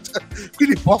 certo.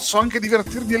 Quindi posso anche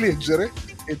divertirmi a leggere,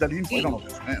 e da lì in poi non ho più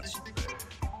smesso.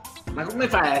 Ma come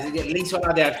fai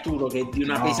l'Isola di Arturo, che è di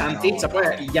una pesantezza,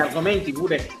 poi gli argomenti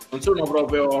pure non sono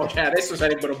proprio, cioè adesso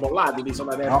sarebbero bollati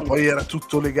l'Isola di Arturo. No, poi era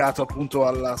tutto legato appunto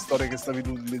alla storia che stavi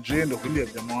leggendo, quindi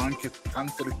abbiamo anche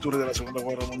tante letture della seconda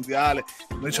guerra mondiale,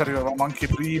 noi ci arrivavamo anche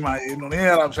prima e non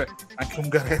era, cioè anche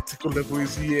Ungaretti con le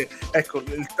poesie, ecco,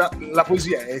 la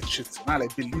poesia è eccezionale, è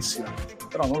bellissima,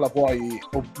 però non la puoi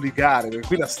obbligare,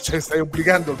 perché qui stai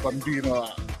obbligando il bambino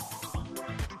a...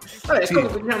 Vabbè,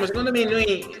 comunque diciamo, secondo me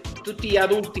noi tutti gli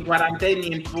adulti quarantenni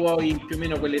e poi più o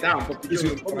meno quell'età, un po' più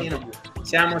giovani, un po' meno,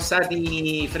 siamo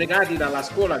stati fregati dalla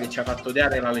scuola che ci ha fatto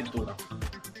odiare la lettura.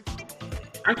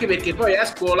 Anche perché poi a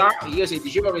scuola, io se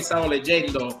dicevo che stavo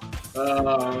leggendo,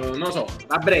 non so,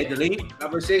 la Bradley, la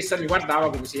professoressa mi guardava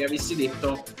come se gli avessi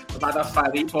detto vado a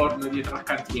fare i porno dietro al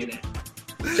cantiere.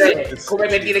 Cioè, come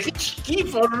per dire che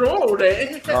schifo,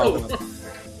 orrore! No.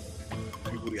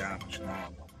 Figuriamoci, no.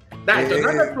 Dai,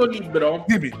 tornando al tuo libro,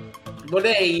 dimmi.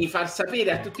 Vorrei far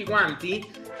sapere a tutti quanti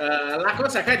la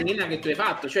cosa carina che tu hai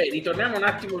fatto, cioè ritorniamo un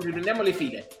attimo, riprendiamo le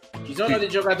file. Ci sono dei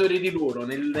giocatori di ruolo,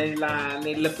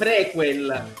 nel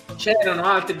prequel c'erano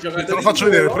altri giocatori. Te lo faccio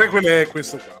vedere, il prequel è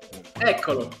questo qua.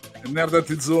 Eccolo. Il nerd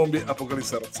anti-zombie,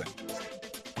 Apocalisse RozzAngeles.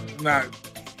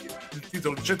 il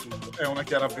titolo dice tutto, è una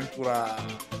chiara avventura.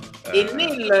 E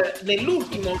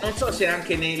nell'ultimo, non so se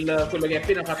anche quello che hai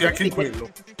appena fatto, anche in quello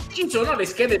ci sono le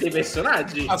schede dei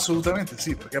personaggi. Assolutamente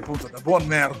sì, perché appunto da buon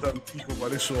nerd antico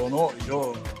quale sono,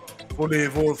 io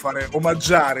volevo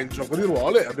omaggiare il gioco di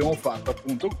ruolo e abbiamo fatto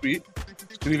appunto qui,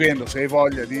 scrivendo se hai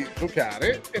voglia di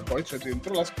giocare, e poi c'è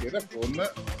dentro la scheda con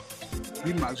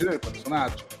l'immagine del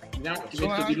personaggio. Vediamo, ti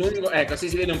metto di lungo, così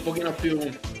si vede un pochino più.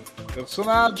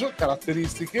 Personaggio,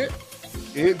 caratteristiche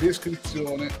e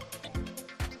descrizione.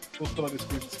 Sotto la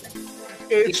descrizione.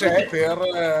 E c'è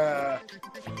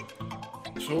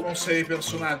sono 6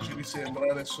 personaggi, mi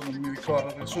sembra, adesso non mi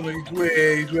ricordo, sono i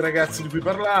due ragazzi di cui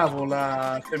parlavo,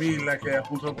 la Camilla che è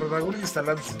appunto la protagonista,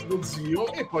 lo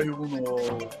zio, e poi uno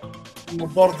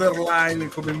borderline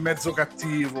come il mezzo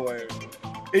cattivo e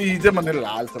idem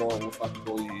nell'altro ho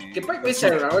fatto che poi questa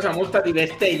è una cosa molto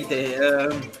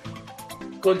divertente.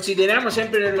 Consideriamo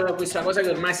sempre questa cosa che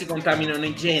ormai si contaminano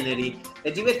i generi.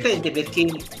 È divertente perché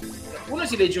uno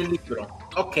si legge un libro,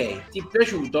 ok, ti è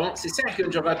piaciuto, se sei anche un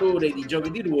giocatore di giochi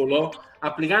di ruolo,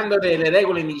 applicando le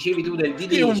regole, mi dicevi tu, del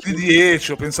D10. Io un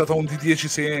D10, ho pensato a un D10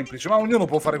 semplice, ma ognuno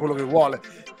può fare quello che vuole.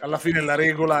 Alla fine la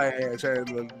regola è...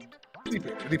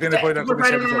 dipende poi da come puoi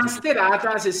fare una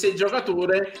masterata se sei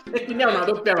giocatore, e quindi ha una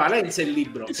doppia valenza il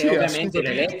libro, che ovviamente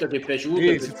l'hai letto, ti è piaciuto,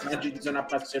 i personaggi ti sono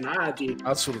appassionati,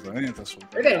 assolutamente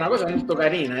ed è una cosa molto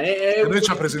carina. Noi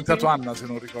ci ha presentato Anna, se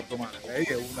non ricordo male, lei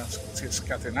si è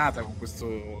scatenata con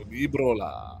questo libro,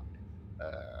 l'ha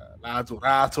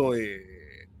adorato,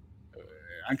 e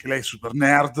anche lei super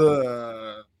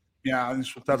nerd. Mi ha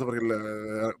insultato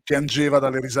perché piangeva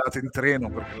dalle risate in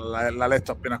treno, perché l'ha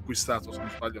letto appena acquistato, se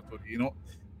non sbaglio, a Torino.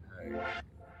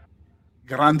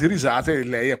 Grandi risate, e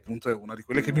lei appunto è una di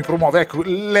quelle che mi promuove. Ecco,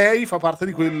 lei fa parte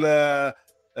di quella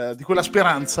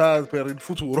speranza per il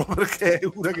futuro, perché è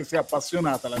una che si è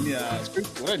appassionata alla mia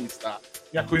scrittura e mi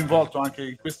ha coinvolto anche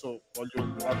in questo.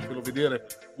 Voglio farvelo vedere,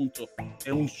 appunto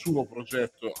è un suo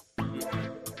progetto,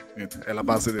 è la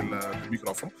base del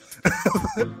microfono.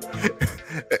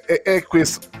 è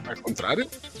questo al contrario,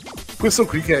 questo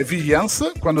qui che è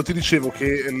Vivians. Quando ti dicevo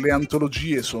che le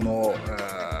antologie sono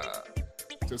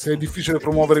se è difficile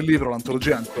promuovere il libro,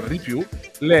 l'antologia ancora di più.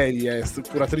 Lei è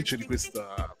curatrice di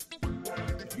questa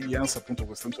Vivians, appunto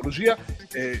questa antologia,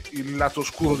 il lato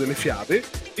oscuro delle fiabe,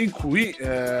 in cui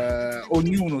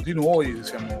ognuno di noi,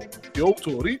 siamo più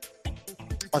autori,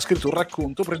 ha scritto un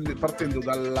racconto partendo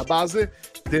dalla base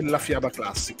della fiaba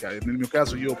classica, e nel mio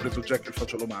caso io ho preso Jack il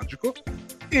fagiolo magico,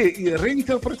 e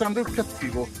reinterpretando il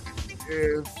cattivo,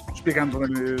 spiegando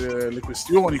le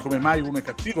questioni, come mai uno è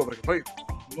cattivo, perché poi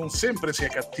non sempre si è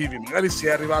cattivi, magari si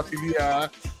è arrivati lì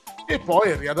e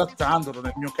poi riadattandolo.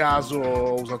 Nel mio caso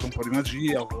ho usato un po' di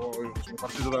magia, sono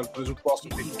partito dal presupposto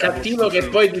che il cattivo che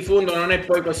poi di fondo non è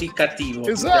poi così cattivo.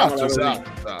 Esatto.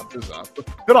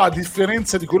 Però a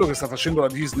differenza di quello che sta facendo la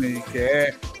Disney, che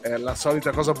è la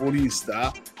solita cosa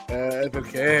buonista,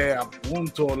 perché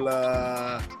appunto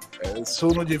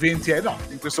sono gli eventi, no,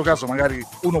 in questo caso magari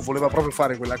uno voleva proprio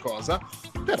fare quella cosa,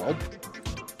 però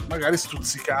magari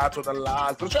stuzzicato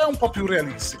dall'altro, cioè un po' più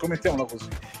realistico, mettiamola così,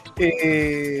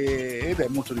 ed è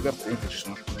molto divertente. Ci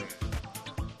sono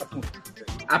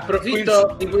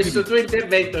approfitto di questo tuo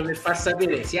intervento per far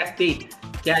sapere sia a te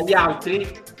che agli altri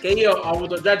che io ho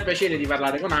avuto già il piacere di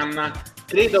parlare con Anna,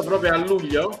 credo proprio a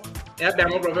luglio, e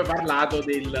abbiamo proprio parlato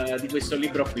di questo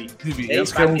libro qui. E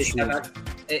infatti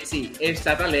è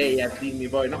stata lei a dirmi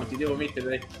poi no, ti devo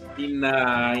mettere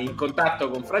in contatto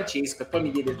con Francesco, e poi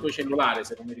mi diede il tuo cellulare,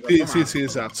 se non mi ricordo male. Sì,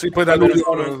 esatto. Sì, poi da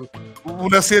luglio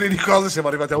una serie di cose, siamo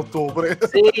arrivati a ottobre.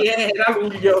 Sì, era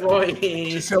luglio, poi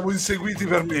ci siamo inseguiti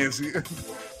per mesi.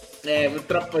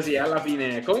 Purtroppo sì, alla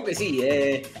fine. Comunque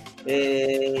sì,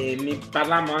 mi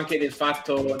parlammo anche del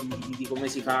fatto di come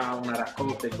si fa una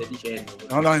raccolta e via dicendo.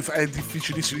 No, è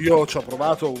difficilissimo. Io ci ho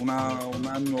provato un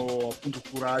anno, appunto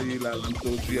curai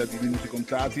l'antologia di Minuti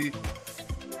Contati.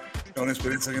 È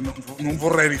un'esperienza che non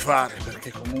vorrei rifare,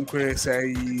 perché comunque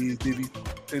devi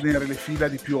tenere le fila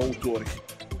di più autori.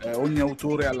 Ogni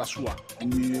autore ha la sua,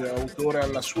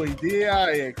 idea,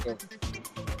 e ecco.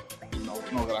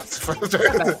 No, grazie.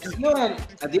 Guarda, io,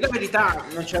 a dire la verità,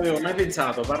 non ci avevo mai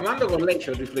pensato. Parlando con lei ci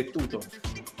ho riflettuto.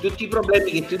 Tutti i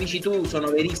problemi che tu dici tu sono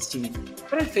verissimi,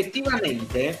 però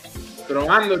effettivamente,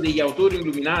 trovando degli autori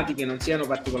illuminati che non siano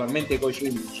particolarmente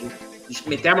ecocenici,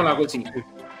 mettiamola così,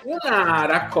 una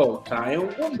raccolta è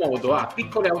un buon modo a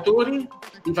piccoli autori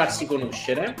di farsi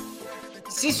conoscere,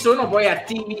 se sono poi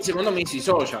attivi secondo me sui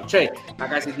social, cioè la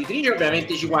casa editrice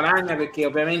ovviamente ci guadagna perché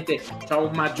ovviamente ha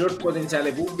un maggior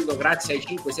potenziale pubblico grazie ai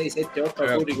 5, 6, 7, 8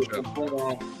 autori che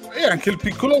compongono, e anche il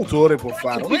piccolo autore può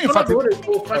farlo. Il piccolo autore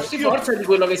può farsi forza di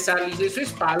quello che sta alle sue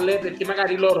spalle, perché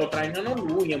magari loro trainano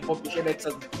lui e un po' viceversa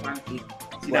tutti quanti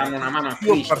si danno una mano a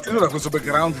crescere. Io partendo da questo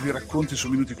background di racconti su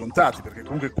minuti contati, perché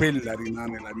comunque quella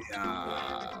rimane la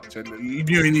mia, cioè il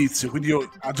mio inizio, quindi io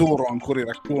adoro ancora i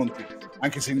racconti,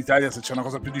 anche se in Italia se c'è una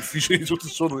cosa più difficile di tutti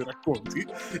sono i racconti,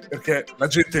 perché la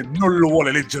gente non lo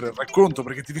vuole leggere il racconto,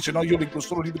 perché ti dice no, io leggo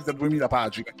solo libri da 2000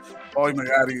 pagine, poi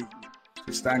magari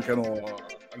si stancano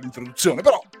all'introduzione,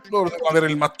 però loro devono avere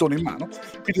il mattone in mano,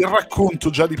 quindi il racconto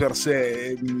già di per sé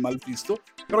è mal visto,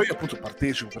 però io appunto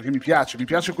partecipo perché mi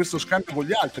piace questo scambio con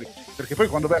gli altri, perché poi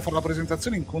quando vai a fare la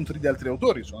presentazione incontri gli altri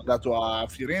autori. Sono andato a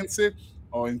Firenze,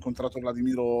 ho incontrato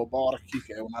Vladimiro Borchi,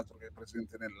 che è un altro che è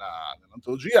presente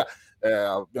nell'antologia,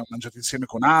 abbiamo mangiato insieme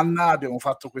con Anna, abbiamo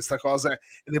fatto questa cosa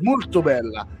ed è molto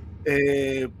bella,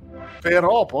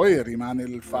 però poi rimane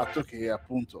il fatto che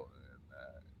appunto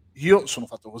io sono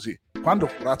fatto così. Quando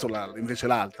ho curato invece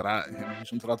l'altra, mi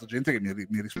sono trovato gente che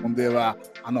mi rispondeva: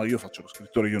 ah no, io faccio lo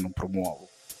scrittore, io non promuovo.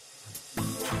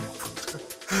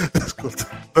 Ascolta,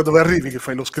 da dove arrivi che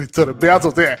fai lo scrittore?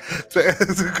 Beato te! Cioè,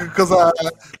 cosa?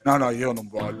 No, io non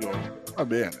voglio. Va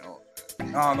bene.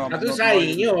 No, ma tu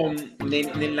sai, io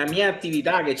nella mia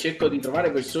attività che cerco di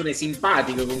trovare persone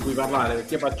simpatiche con cui parlare,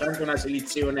 perché faccio anche una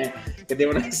selezione che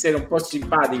devono essere un po'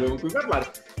 simpatiche con cui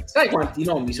parlare, sai quanti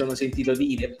no mi sono sentito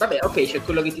dire? Vabbè, ok, c'è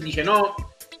quello che ti dice no,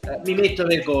 mi metto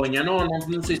vergogna, no, non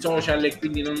uso i social e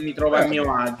quindi non mi trovo a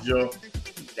mio agio.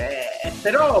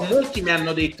 Però molti mi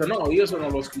hanno detto no, io sono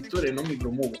lo scrittore e non mi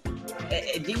promuovo,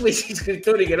 e di questi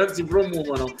scrittori che non si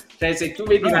promuovono, cioè se tu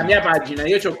vedi la mia pagina,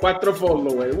 io ho 4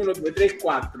 follower, 1, 2, 3,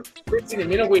 4, questi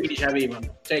nemmeno quelli ci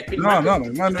avevano, cioè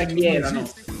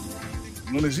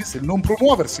non esiste il non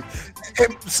promuoversi.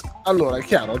 Allora è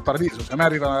chiaro, il paradiso, se a me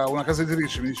arriva una casa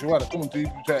editrice e mi dice guarda tu non ti,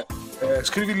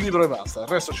 scrivi il libro e basta, il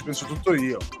resto ci penso tutto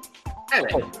io.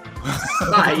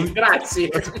 Vai, grazie.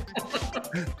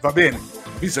 Va bene,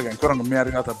 visto che ancora non mi è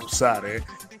arrivata a bussare,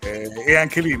 e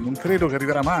anche lì non credo che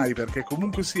arriverà mai, perché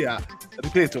comunque sia,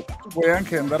 ripeto, tu puoi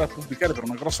anche andare a pubblicare per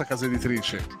una grossa casa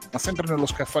editrice, ma sempre nello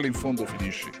scaffale in fondo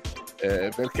finisci,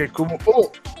 perché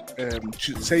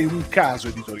sei un caso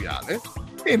editoriale,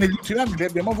 e negli ultimi anni li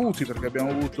abbiamo avuti, perché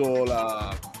abbiamo avuto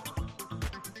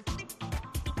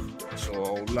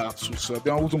un lapsus,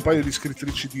 abbiamo avuto un paio di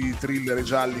scrittrici di thriller e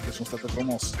gialli che sono state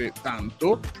promosse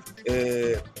tanto,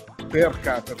 per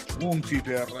punti,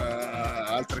 per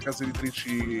altre case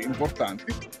editrici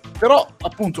importanti, però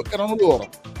appunto erano loro.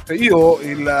 Io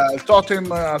il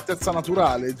totem altezza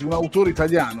naturale di un autore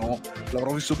italiano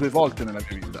l'avrò visto 2 volte nella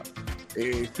mia vita,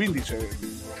 e quindi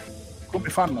come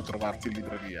fanno a trovarti in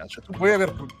libreria? Cioè, tu puoi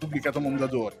aver pubblicato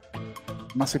Mondadori,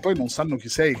 ma se poi non sanno chi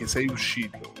sei, che sei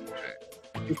uscito,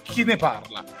 e chi ne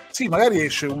parla? Sì, magari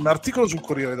esce un articolo sul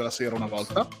Corriere della Sera una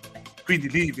volta, quindi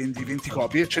lì vendi 20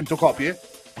 copie, 100 copie,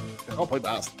 però poi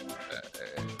basta.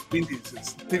 Quindi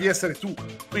devi essere tu,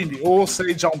 quindi o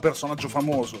sei già un personaggio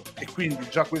famoso e quindi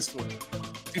già questo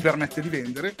ti permette di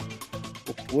vendere,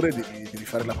 oppure devi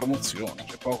fare la promozione.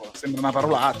 Cioè, poco, sembra una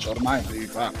parolaccia, ormai devi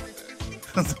fare.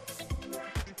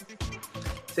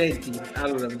 Senti,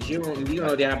 allora mi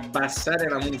dicono di abbassare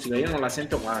la musica, io non la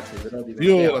sento quasi, però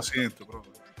io la sento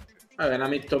proprio. Vabbè, la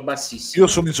metto bassissima. Io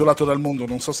sono isolato dal mondo,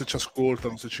 non so se ci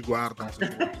ascoltano, se ci guardano.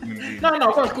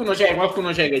 No, qualcuno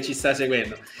c'è che ci sta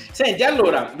seguendo. Senti,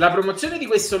 allora, la promozione di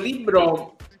questo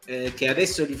libro, che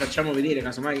adesso vi facciamo vedere,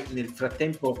 casomai nel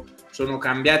frattempo sono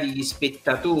cambiati gli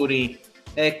spettatori,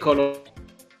 eccolo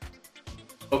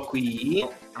qui,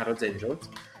 a RozzAngeles.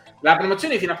 La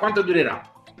promozione fino a quanto durerà?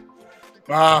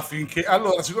 Finché,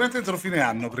 allora, sicuramente entro fine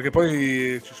anno, perché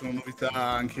poi ci sono novità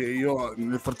anche io.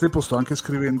 Nel frattempo sto anche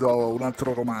scrivendo un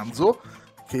altro romanzo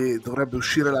che dovrebbe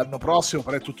uscire l'anno prossimo,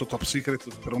 però è tutto top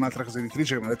secret per un'altra casa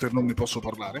editrice che mi ha detto che non ne posso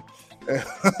parlare.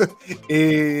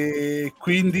 E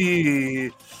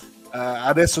quindi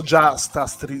adesso già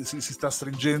si sta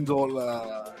stringendo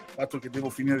il fatto che devo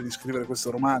finire di scrivere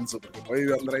questo romanzo, perché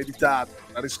poi andrà editato,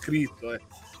 andrà riscritto,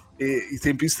 e i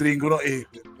tempi stringono, e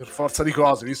per forza di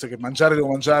cose, visto che mangiare devo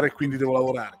mangiare e quindi devo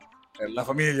lavorare, la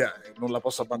famiglia non la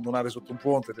posso abbandonare sotto un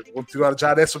ponte, devo continuare. Già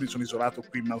adesso mi sono isolato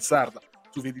qui in mansarda,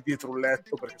 tu vedi dietro un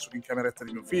letto perché sono in cameretta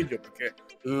di mio figlio, perché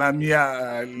la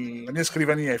mia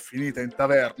scrivania è finita in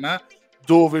taverna,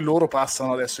 dove loro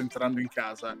passano adesso entrando in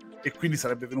casa, e quindi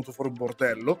sarebbe venuto fuori un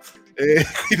bordello, e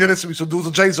quindi adesso mi sono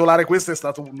dovuto già isolare. Questo è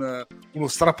stato uno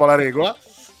strappo alla regola.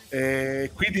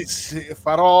 Quindi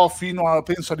farò fino a,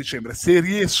 penso, a dicembre, se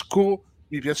riesco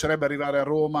mi piacerebbe arrivare a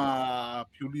Roma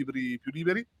più liberi,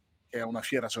 che è una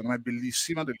fiera secondo me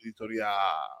bellissima dell'editoria,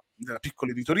 della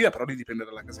piccola editoria, però lì dipende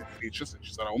dalla casa editrice se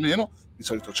ci sarà o meno, di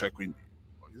solito c'è, quindi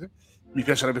mi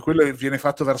piacerebbe quello, che viene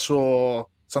fatto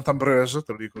verso Sant'Ambrogio,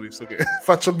 te lo dico visto che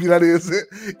faccio il milanese,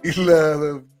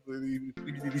 i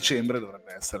primi di dicembre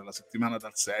dovrebbe essere la settimana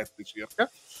dal 7 circa,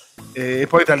 e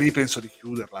poi da lì penso di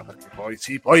chiuderla, perché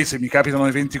poi se mi capitano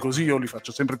eventi così io li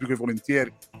faccio sempre più che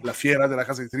volentieri, la fiera della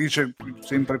casa editrice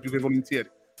sempre più che volentieri,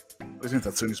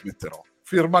 presentazioni smetterò,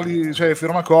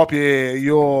 firma copie,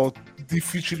 io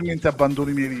difficilmente abbandono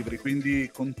i miei libri, quindi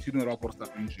continuerò a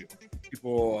portarli in giro,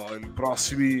 tipo i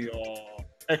prossimi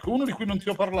ecco, uno di cui non ti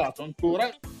ho parlato ancora,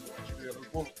 ce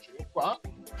l'ho qua,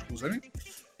 scusami,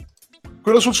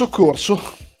 quello sul soccorso,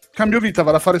 cambio vita,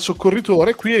 vado a fare il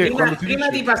soccorritore. Qui prima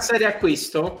di passare a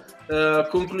questo,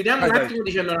 concludiamo un attimo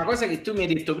dicendo una cosa che tu mi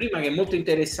hai detto prima, che è molto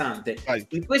interessante.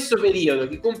 In questo periodo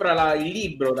chi compra il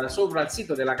libro da sopra al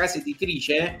sito della casa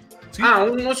editrice ha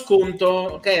uno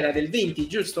sconto che era del 20,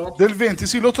 giusto? Del 20,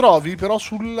 sì, lo trovi però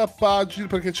sulla pagina,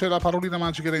 perché c'è la parolina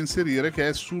magica da inserire, che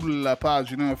è sulla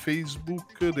pagina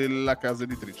Facebook della casa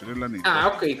editrice, della Nera.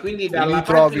 Ok, quindi dalla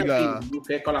pagina Facebook,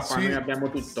 eccola qua, noi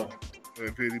abbiamo tutto.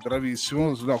 Vedi,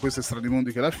 bravissimo. No, questo è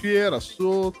Stradimondi che è la fiera,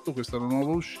 sotto, questa è la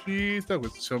nuova uscita,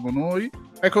 questo siamo noi.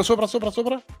 Ecco, sopra.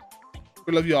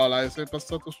 Quella viola, sei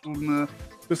passato su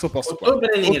questo posto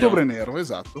Ottobre Nero,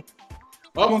 esatto.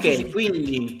 Ok,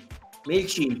 quindi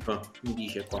MailChimp mi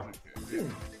dice qua.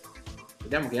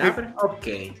 Vediamo che apre.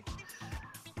 Ok.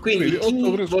 Quindi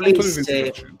chi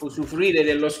volesse usufruire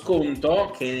dello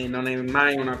sconto, che non è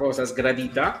mai una cosa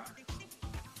sgradita,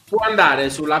 può andare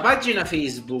sulla pagina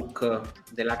Facebook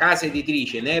della casa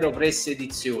editrice Nero Press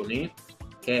Edizioni,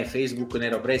 che è Facebook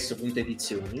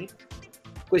neropress.edizioni.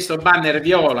 Questo banner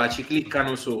viola, ci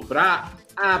cliccano sopra,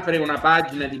 apre una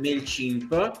pagina di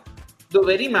MailChimp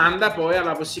dove rimanda poi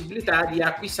alla possibilità di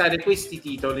acquistare questi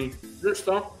titoli,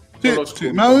 giusto?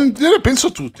 Sì, ma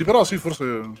penso tutti, però sì,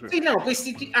 forse... Sì, no,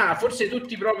 forse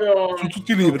tutti proprio... Su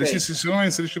tutti i libri, okay. Sì, secondo me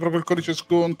inserisci proprio il codice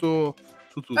sconto...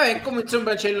 come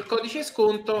insomma c'è il codice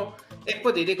sconto e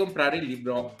potete comprare il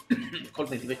libro col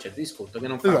 20% di sconto, che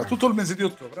non fa esatto, tutto il mese di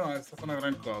ottobre, no? È stata una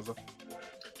gran cosa.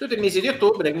 Tutto il mese di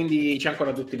ottobre, quindi c'è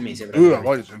ancora tutto il mese.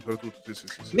 Poi c'è ancora tutto, sì.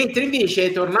 Mentre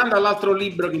invece, tornando all'altro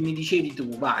libro che mi dicevi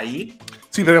tu, vai.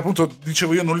 Sì, perché appunto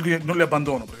dicevo io non li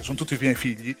abbandono, perché sono tutti i miei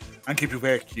figli, anche i più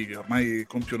vecchi, che ormai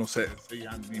compiono 6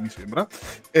 anni, mi sembra.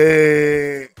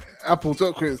 E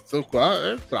appunto questo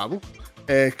qua, bravo.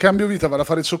 Cambio vita, vado a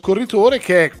fare il soccorritore,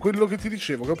 che è quello che ti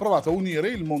dicevo, che ho provato a unire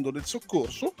il mondo del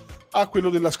soccorso a quello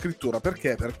della scrittura.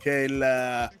 Perché?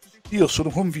 Perché io sono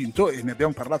convinto, e ne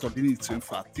abbiamo parlato all'inizio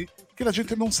infatti, che la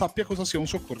gente non sappia cosa sia un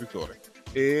soccorritore.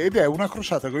 Ed è una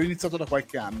crociata che ho iniziato da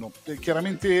qualche anno.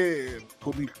 Chiaramente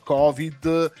con il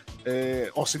Covid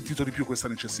ho sentito di più questa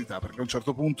necessità, perché a un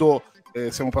certo punto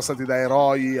siamo passati da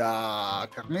eroi a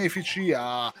carnefici,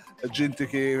 a gente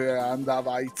che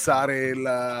andava a aizzare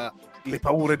le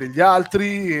paure degli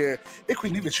altri, e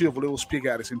quindi invece io volevo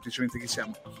spiegare semplicemente chi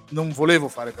siamo. Non volevo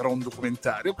fare però un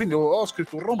documentario, quindi ho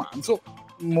scritto un romanzo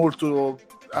molto...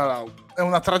 è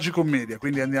una tragicommedia,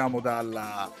 quindi andiamo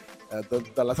dalla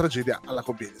tragedia alla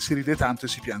commedia, si ride tanto e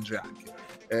si piange anche.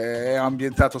 È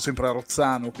ambientato sempre a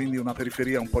Rozzano, quindi una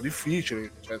periferia un po'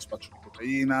 difficile, c'è spaccio di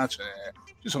cocaina,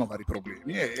 ci sono vari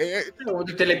problemi e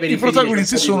tutte le i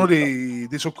protagonisti sono dei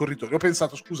soccorritori. Ho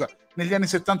pensato, scusa, negli anni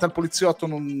 70 il poliziotto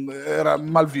non era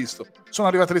mal visto, sono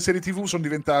arrivate le serie TV, sono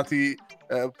diventati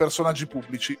personaggi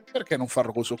pubblici, perché non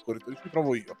farlo con i soccorritori? Ci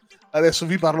provo io. Adesso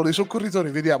vi parlo dei soccorritori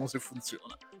e vediamo se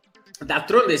funziona.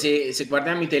 D'altronde se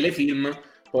guardiamo i telefilm,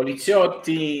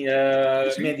 poliziotti,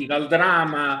 medical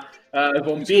drama,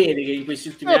 pompieri, che in questi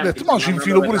ultimi anni... Ho detto, ci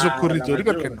infilo pure i soccorritori,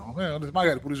 perché no?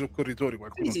 Magari pure i soccorritori,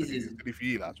 qualcuno si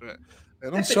rifila, cioè,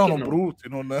 non sono brutti,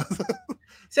 non...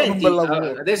 Senti, un bel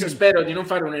lavoro. Adesso spero di non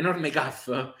fare un enorme gaff,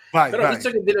 però visto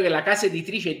che vedo che la casa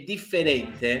editrice è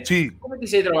differente, come ti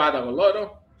sei trovata con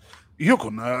loro? Io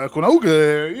con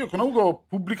Aug ho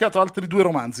pubblicato altri 2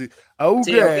 romanzi. Ho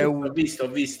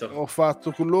visto. Ho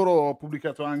fatto con loro, ho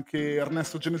pubblicato anche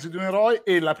Ernesto Genesi di un eroe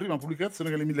e la prima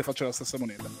pubblicazione che le 1000 facce la stessa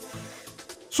moneta.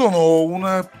 Sono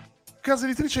una casa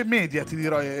editrice media, ti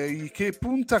direi, che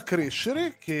punta a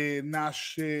crescere, che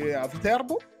nasce a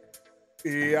Viterbo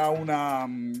e è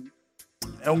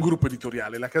un gruppo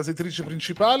editoriale. La casa editrice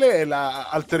principale è la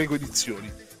Alter Ego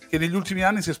Edizioni, che negli ultimi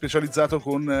anni si è specializzato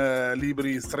con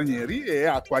libri stranieri e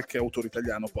ha qualche autore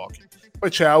italiano, pochi. Poi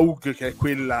c'è Aug, che è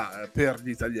quella per gli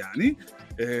italiani,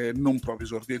 non proprio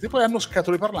esordienti. Poi hanno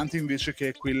Scatole Parlanti invece, che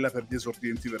è quella per gli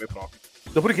esordienti veri e propri.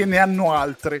 Dopodiché ne hanno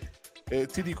altre.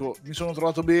 Ti dico, mi sono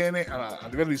trovato bene. Allora, a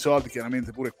livello di soldi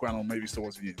chiaramente pure qua non ho mai visto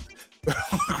quasi niente.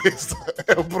 Questo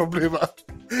è un problema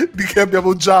di che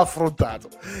abbiamo già affrontato,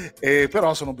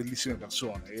 però sono bellissime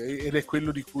persone ed è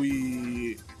quello di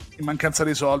cui in mancanza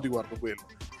dei soldi guardo quello,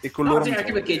 e con loro sì,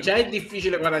 anche perché già è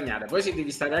difficile guadagnare, poi si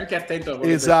devi stare anche attento con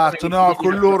esatto, no,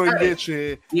 con loro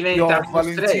invece io ho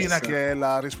Valentina stress, che è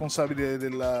la responsabile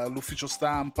dell'ufficio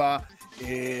stampa,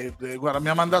 e guarda, mi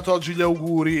ha mandato oggi gli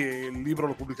auguri e il libro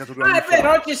l'ho pubblicato 2 anni è fa.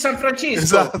 vero, oggi è San Francesco,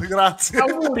 esatto, grazie,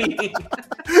 auguri.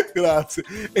 grazie.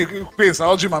 E pensa,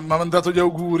 oggi mi ha mandato gli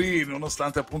auguri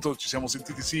nonostante appunto ci siamo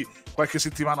sentiti sì qualche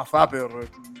settimana fa per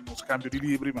uno scambio di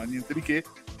libri, ma niente di che,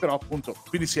 però appunto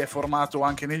quindi si è formato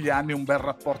anche negli anni un bel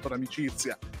rapporto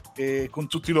d'amicizia e con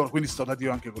tutti loro, quindi sto da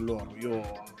Dio anche con loro,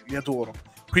 io li adoro.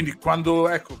 Quindi quando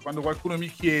qualcuno mi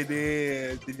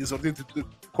chiede degli esordienti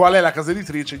qual è la casa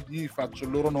editrice, gli faccio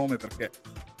il loro nome, perché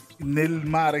nel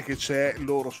mare che c'è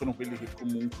loro sono quelli che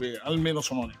comunque almeno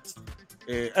sono onesti.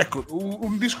 Ecco,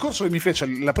 un discorso che mi fece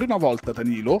la prima volta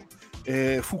Danilo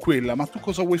fu quella: ma tu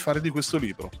cosa vuoi fare di questo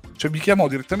libro? Cioè mi chiamò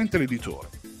direttamente l'editore,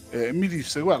 mi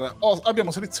disse: guarda,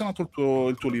 abbiamo selezionato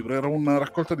il tuo libro, era una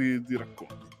raccolta di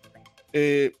racconti,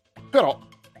 però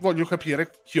voglio capire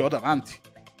chi ho davanti,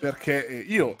 perché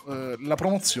io la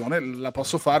promozione la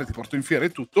posso fare, ti porto in fiera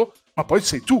e tutto, ma poi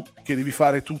sei tu che devi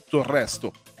fare tutto il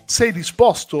resto. Sei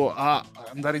disposto a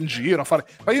andare in giro a fare,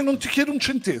 ma io non ti chiedo un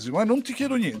centesimo, non ti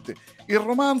chiedo niente, il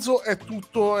romanzo è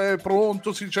tutto, è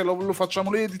pronto, cioè lo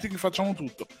facciamo l'editing, facciamo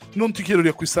tutto, non ti chiedo di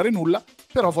acquistare nulla,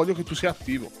 però voglio che tu sia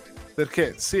attivo,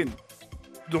 perché se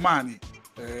domani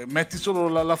metti solo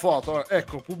la foto,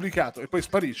 ecco, pubblicato, e poi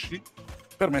sparisci,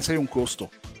 per me sei un costo.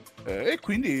 E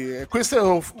quindi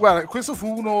questo fu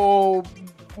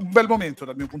un bel momento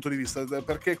dal mio punto di vista,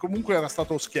 perché comunque era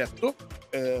stato schietto,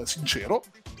 sincero,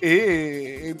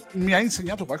 e mi ha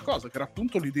insegnato qualcosa, che era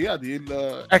appunto l'idea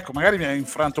del ecco, magari mi ha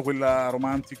infranto quella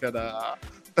romantica da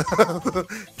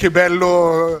che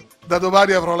bello, da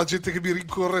domani avrò la gente che mi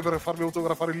rincorre per farmi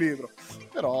autografare il libro,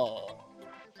 però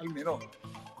almeno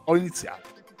ho iniziato.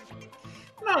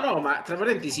 No, ma tra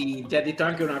parentesi ti ha detto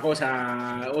anche una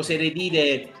cosa, oserei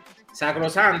dire,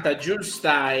 sacrosanta,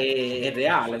 giusta e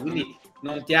reale, quindi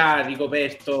non ti ha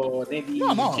ricoperto né di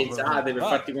licenziate per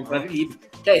farti comprare i libri,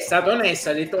 cioè è stato onesto,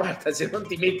 ha detto: guarda, se non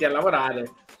ti metti a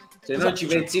lavorare, se non ci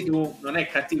pensi tu, non è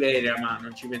cattiveria, ma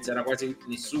non ci penserà quasi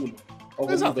nessuno.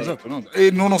 Esatto, no.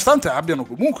 E nonostante abbiano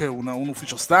comunque un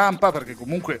ufficio stampa, perché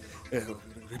comunque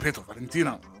ripeto,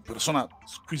 Valentina è una persona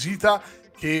squisita,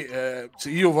 che se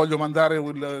io voglio mandare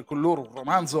con loro un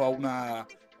romanzo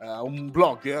a un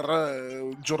blogger,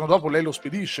 il giorno dopo lei lo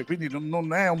spedisce, quindi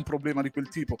non è un problema di quel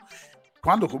tipo.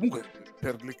 Quando comunque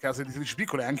per le case editrici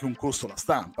piccole è anche un costo la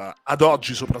stampa, ad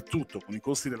oggi soprattutto con i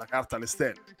costi della carta alle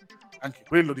stelle, anche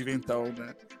quello diventa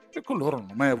e con loro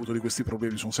non ho mai avuto di questi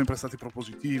problemi, sono sempre stati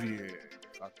propositivi e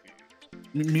infatti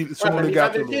sono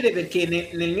legato a loro. Mi fa piacere,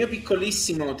 perché nel mio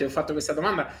piccolissimo, ti ho fatto questa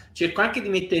domanda, cerco anche di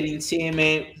mettere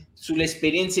insieme sulle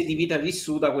esperienze di vita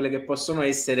vissuta quelle che possono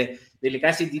essere delle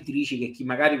case editrici, che chi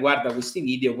magari guarda questi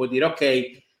video può dire: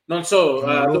 ok, non so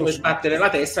dove sbattere la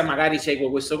testa, magari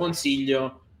seguo questo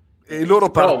consiglio. E loro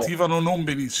partivano non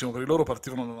benissimo, perché loro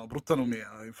partivano da una brutta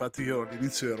nomea. Infatti io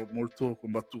all'inizio ero molto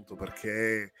combattuto,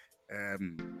 perché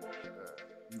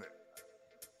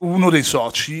uno dei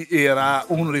soci era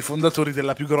uno dei fondatori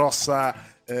della più grossa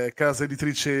casa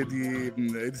editrice di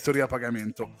editoria a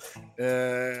pagamento,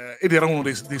 ed era uno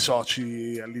dei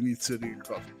soci all'inizio di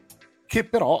cosa, che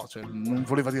però non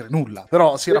voleva dire nulla,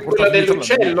 però si era portato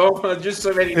dell'uccello,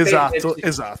 giusto per intenderci.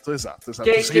 Esatto.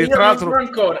 Che io tra l'altro non so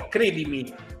ancora,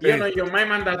 credimi, io non gli ho mai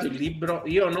mandato il libro,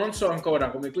 io non so ancora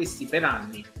come questi per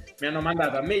anni mi hanno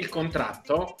mandato a me il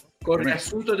contratto con il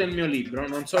riassunto del mio libro,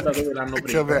 non so da dove l'hanno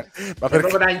preso, ma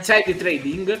proprio da inside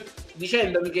trading,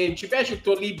 dicendomi che ci piace il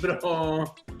tuo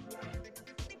libro.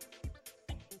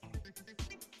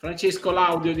 Francesco,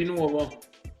 l'audio di nuovo.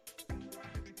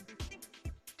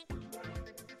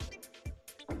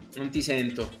 Non ti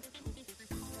sento.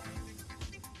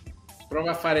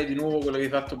 Prova a fare di nuovo quello che hai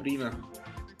fatto prima.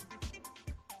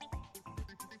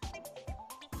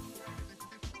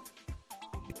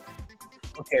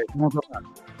 Ok, sono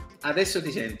tornato. Adesso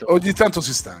ti sento. Ogni tanto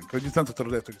si stanca, ogni tanto te l'ho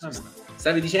detto che si stanca.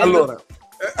 Stavi dicendo? Allora,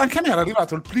 anche a me era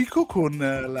arrivato il plico con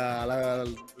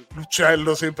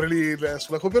l'uccello sempre lì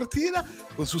sulla copertina,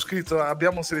 con su scritto: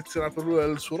 abbiamo selezionato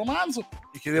il suo romanzo,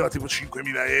 mi chiedeva tipo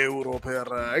 5.000 euro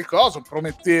per il coso,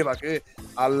 prometteva che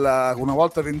una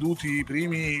volta venduti i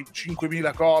primi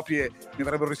 5.000 copie mi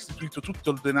avrebbero restituito tutto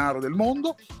il denaro del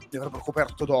mondo, mi avrebbero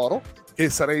coperto d'oro, che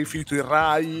sarei finito in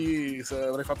Rai,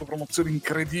 avrei fatto promozioni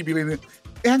incredibili,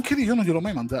 e anche lì io non gliel'ho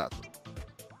mai mandato.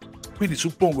 quindi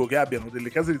suppongo che abbiano delle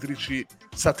case editrici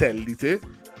satellite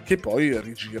che poi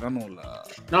rigirano la...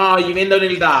 No, gli vendono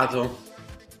il dato.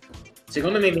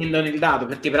 Secondo me vendono il dato,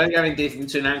 perché praticamente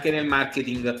funziona anche nel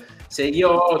marketing. Se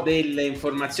io ho delle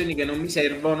informazioni che non mi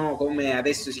servono, come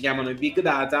adesso si chiamano i big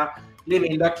data, le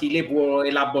vendo a chi le può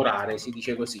elaborare, si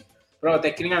dice così. Però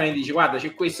tecnicamente dici, guarda,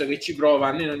 c'è questo che ci prova,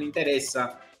 a noi non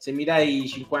interessa, se mi dai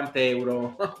 50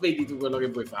 euro, vedi tu quello che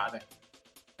vuoi fare.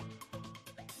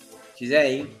 Ci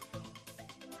sei?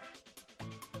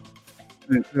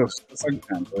 Io sto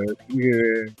stancando,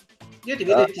 perché... Io ti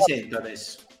vedo e ti sento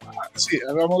adesso. Sì,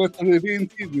 avevamo detto alle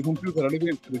 20, di computer alle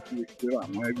 20 le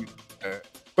chiedevamo,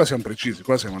 qua siamo precisi,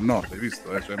 qua siamo a nord, hai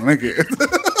visto? Cioè, non è che...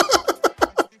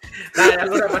 Dai,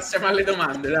 allora passiamo alle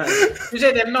domande, dai. Tu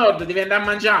sei del nord, devi andare a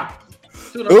mangiare.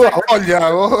 Tu non voglia!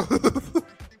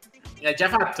 L'hai già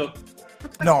fatto?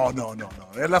 No,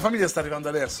 la famiglia sta arrivando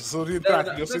adesso, sono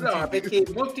rientrati, no, perché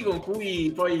molti con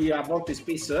cui poi a volte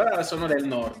spesso sono del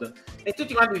nord e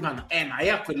tutti quanti mi fanno, ma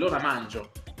io a quell'ora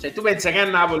mangio. Cioè tu pensa che a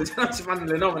Napoli se non si fanno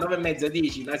le 9, 9 e mezza,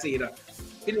 10 la sera.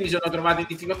 Quindi mi sono trovato in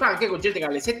difficoltà anche con gente che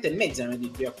alle 7 e mezza mi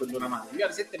dice a quell'ora mangio. Io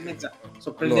alle 7 e mezza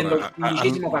sto prendendo il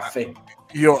 15° caffè.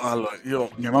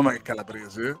 Io, mia mamma è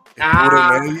calabrese,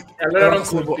 eppure lei... Allora non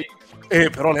colpi.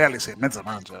 Però lei alle 6 e mezza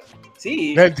mangia.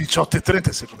 Sì. Lei alle 18:30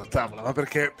 è seduta a tavola, ma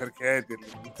perché è delle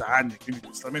montagne, quindi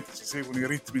giustamente si seguono i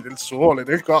ritmi del sole,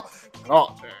 però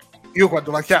cioè, io quando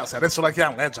la chiamo, se adesso la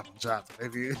chiamo, lei ha già mangiato.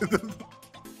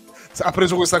 Ha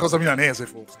preso questa cosa milanese,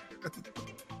 forse.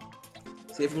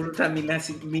 Si è voluta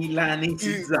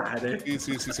milanesizzare.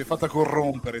 Sì, si è fatta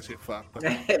corrompere, si è fatta.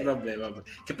 Vabbè.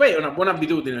 Che poi è una buona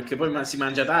abitudine, perché poi si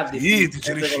mangia tardi. Sì,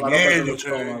 digerisci meglio,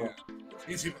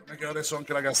 sì, perché adesso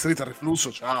anche la gastrite, il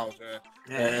reflusso, ciao, cioè,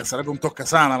 sarebbe un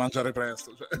toccasana mangiare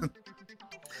presto. Cioè.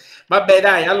 Vabbè,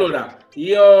 dai, allora,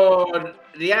 io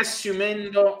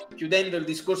riassumendo, chiudendo il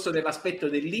discorso dell'aspetto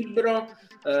del libro,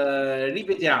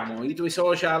 ripetiamo i tuoi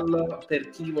social per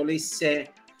chi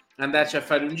volesse andarci a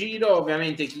fare un giro.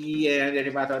 Ovviamente chi è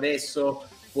arrivato adesso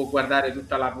può guardare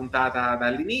tutta la puntata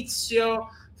dall'inizio.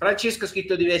 Francesco ha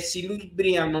scritto diversi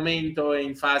libri, al momento è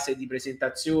in fase di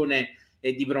presentazione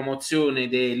e di promozione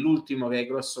dell'ultimo, che è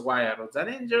Grosso, Guaio a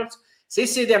RozzAngeles. Se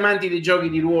siete amanti dei giochi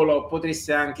di ruolo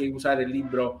potreste anche usare il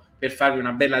libro per farvi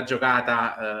una bella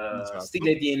giocata esatto.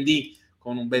 Stile D&D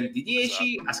con un bel D10.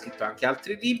 Esatto. Ha scritto anche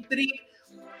altri libri,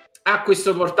 ha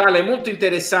questo portale molto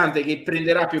interessante che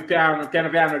prenderà piano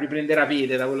piano riprenderà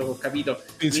piede, da quello che ho capito,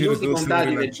 minuti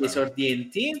contati per gli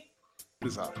esordienti.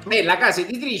 Esatto. E la casa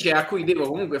editrice a cui devo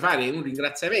comunque fare un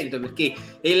ringraziamento, perché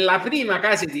è la prima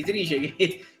casa editrice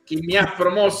che mi ha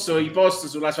promosso i post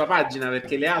sulla sua pagina,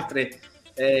 perché le altre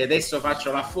adesso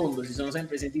faccio l'affondo, si sono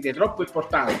sempre sentite troppo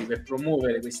importanti per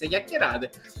promuovere queste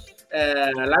chiacchierate.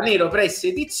 La Nero Press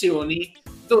Edizioni,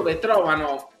 dove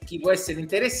trovano chi può essere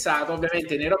interessato.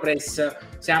 Ovviamente Nero Press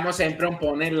siamo sempre un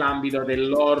po' nell'ambito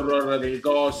dell'horror, del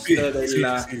ghost,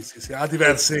 sì, ha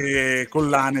diverse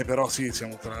collane, però sì,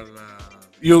 siamo tra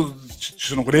io ci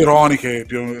sono quelle ironiche,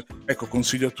 ecco,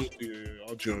 consiglio a tutti.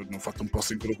 Oggi ho fatto un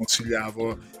post in cui lo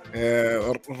consigliavo,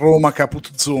 Roma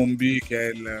Caput Zombie, che è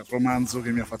il romanzo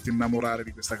che mi ha fatto innamorare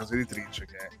di questa casa editrice,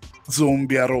 che è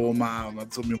zombie a Roma, una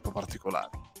zombie un po' particolare.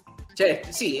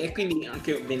 Certo, sì, e quindi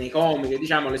anche bene comiche,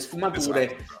 diciamo, le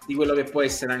sfumature, esatto, di quello che può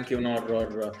essere anche un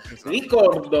horror. Esatto.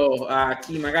 Ricordo a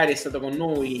chi magari è stato con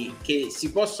noi che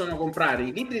si possono comprare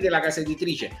i libri della casa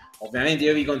editrice. Ovviamente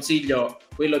io vi consiglio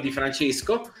quello di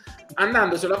Francesco.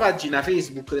 Andando sulla pagina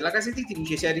Facebook della casa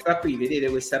editrice si arriva qui, vedete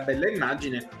questa bella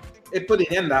immagine e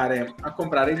potete andare a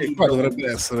comprare il libro. Qua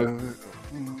dovrebbe essere.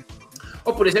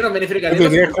 Oppure se non ve ne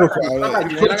fregate, eccolo qua, la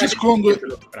pagina della casa editrice,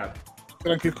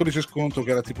 c'era anche il codice sconto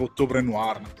che era tipo ottobre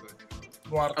noir.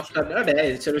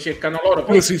 Vabbè, se lo cercano loro.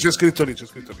 Poi, sì, c'è scritto lì.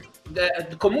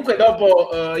 Comunque dopo,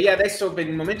 io adesso per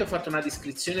il momento ho fatto una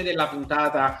descrizione della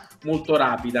puntata molto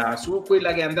rapida su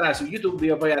quella che andrà su YouTube.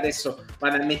 Io poi adesso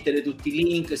vado a mettere tutti i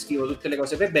link, scrivo tutte le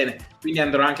cose per bene, quindi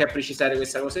andrò anche a precisare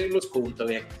questa cosa dello sconto,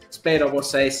 che spero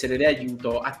possa essere di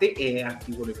aiuto a te e a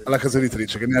chi vuole prendere. Alla casa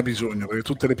editrice, che ne ha bisogno, perché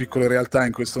tutte le piccole realtà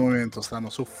in questo momento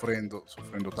stanno soffrendo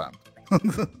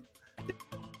tanto.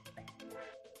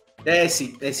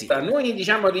 Sì. Noi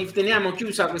diciamo riteniamo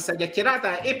chiusa questa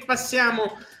chiacchierata e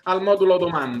passiamo al modulo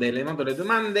domande. Le module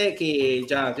domande, che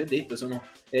già ti ho detto sono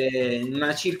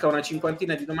circa una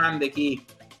cinquantina di domande che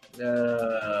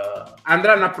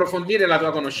andranno a approfondire la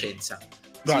tua conoscenza.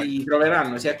 Dai. Si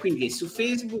troveranno sia qui che su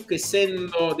Facebook,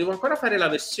 essendo devo ancora fare la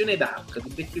versione dark di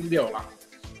Becchio in Viola.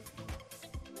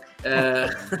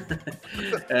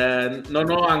 Non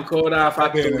ho ancora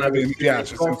fatto una mi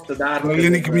piace,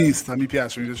 l'enigmista, mi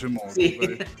piace molto. Sì.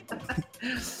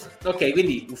 Ok,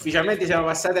 quindi ufficialmente siamo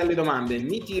passati alle domande.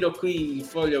 Mi tiro qui il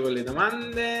foglio con le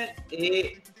domande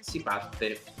e si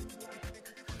parte.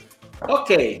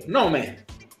 Ok, nome.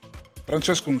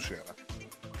 Francesco Nucera.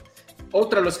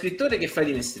 Oltre allo scrittore, che fai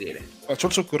di mestiere? Faccio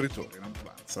il soccorritore in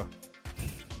ambulanza.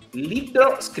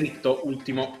 Libro scritto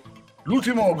ultimo.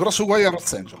 L'ultimo, Grosso, Guaio a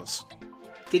RozzAngeles.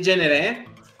 Che genere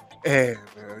è?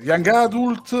 Young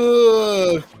Adult,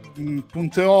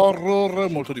 punte horror,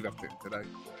 molto divertente, dai.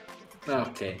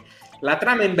 Ok. La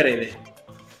trama in breve.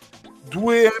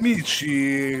 Due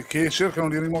amici che cercano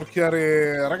di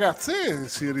rimorchiare ragazze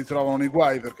si ritrovano nei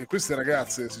guai perché queste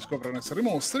ragazze si scoprono essere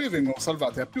mostri e vengono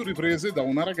salvate a più riprese da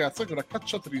una ragazza che è una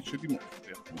cacciatrice di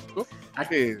mostri, appunto.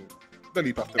 E da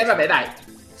lì parte. Vabbè, dai.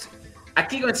 A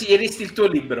chi consiglieresti il tuo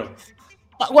libro?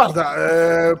 Ma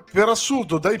guarda, per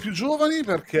assurdo dai più giovani,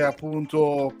 perché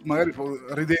appunto magari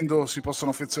ridendo si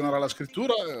possono affezionare alla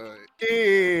scrittura,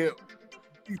 e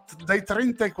dai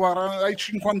 30 ai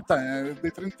 50 anni,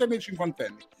 dai 30 ai 50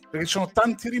 anni, perché ci sono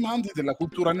tanti rimandi della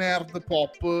cultura nerd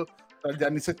pop tra gli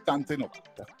anni 70 e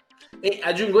 90. E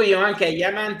aggiungo io anche agli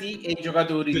amanti e ai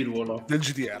giocatori di ruolo. Del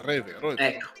GDR, è vero.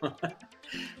 Ecco.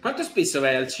 Quanto spesso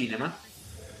vai al cinema?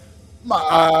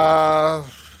 Ma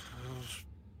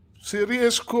se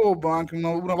riesco anche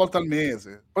una volta al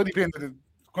mese, poi dipende,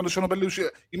 quando c'è una bella uscita,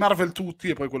 i Marvel tutti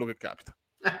e poi quello che capita.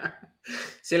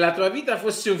 Se la tua vita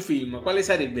fosse un film, quale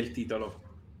sarebbe il titolo?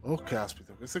 Oh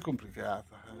caspita, questa è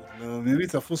complicata. La mia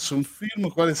vita fosse un film,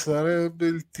 quale sarebbe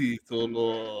il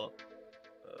titolo?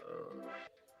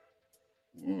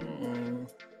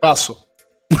 Passo.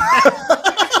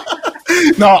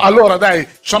 No, allora dai,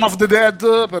 Shaun of the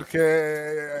Dead,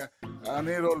 perché a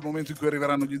nero è il momento in cui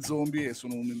arriveranno gli zombie e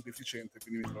sono un deficiente,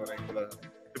 quindi mi troverei con è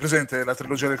presente la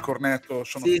trilogia del cornetto?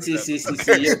 Sì, io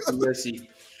sì.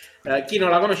 Chi non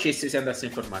la conoscesse si andasse a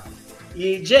informare.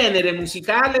 Il genere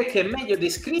musicale che meglio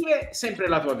descrive sempre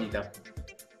la tua vita?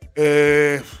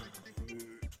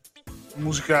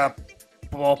 Musica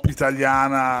pop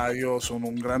italiana, io sono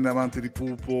un grande amante di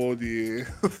Pupo,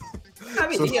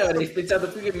 Vedi, io avrei pensato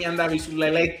più che mi andavi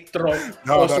sull'elettro.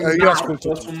 No, io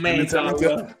ascolto su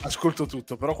metal. Ascolto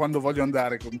tutto, però quando voglio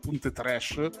andare con punte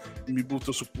trash mi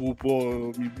butto su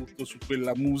Pupo, mi butto su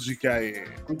quella musica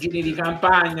e... Cugini di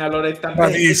campagna, Loretta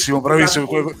bravissimo.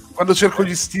 Quando cerco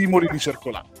gli stimoli li cerco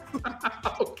là.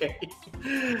 Ok.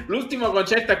 L'ultimo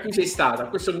concerto a cui sei stato? A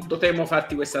questo punto temo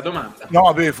farti questa domanda. No,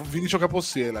 vabbè, Vinicio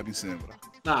Capossela mi sembra.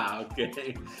 Ah,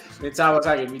 ok. Pensavo,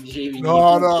 sai, che mi dicevi i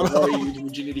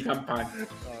cugini di campagna. No.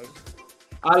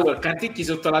 Allora, canticchi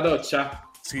sotto la doccia?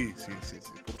 Sì.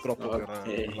 Purtroppo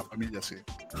per la famiglia sì.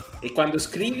 E quando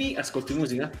scrivi, ascolti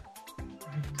musica?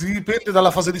 Dipende dalla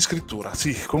fase di scrittura,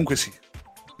 sì, comunque sì.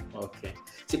 Ok.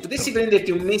 Se potessi prenderti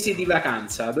un mese di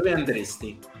vacanza, dove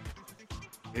andresti?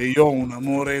 E io ho un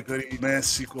amore per il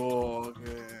Messico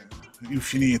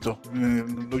infinito.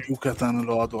 Lo Yucatan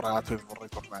l'ho adorato e vorrei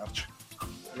tornarci.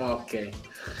 Ok.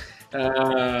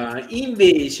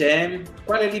 Invece,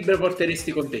 quale libro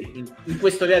porteresti con te in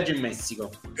questo viaggio in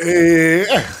Messico? È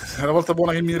la volta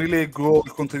buona che mi rileggo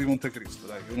Il Conte di Montecristo,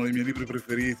 dai, è uno dei miei libri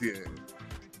preferiti.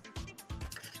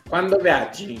 Quando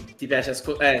viaggi ti piace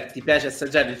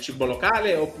assaggiare il cibo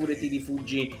locale oppure ti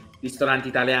rifugi ristoranti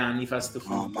italiani, fast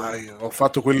food? No, mai. Ho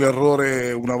fatto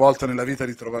quell'errore una volta nella vita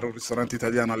di trovare un ristorante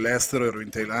italiano all'estero, ero in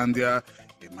Thailandia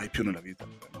e mai più nella vita.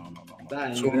 No.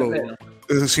 Dai,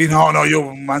 sì,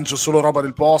 io mangio solo roba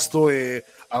del posto e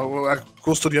a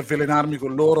costo di avvelenarmi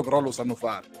con loro, però lo sanno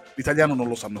fare. L'italiano non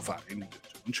lo sanno fare, non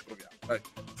ci proviamo, dai.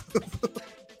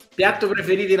 Piatto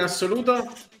preferito in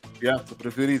assoluto? Piatto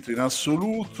preferito in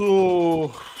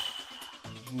assoluto?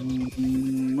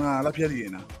 La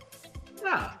piadina.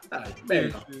 Ah, dai,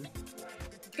 bello. Sì.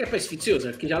 Che poi è sfizioso,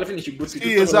 perché alla fine ci butti tutto.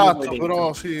 Sì, esatto,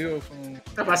 però sì, io sono...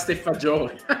 La pasta e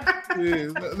fagioli.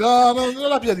 Sì. No,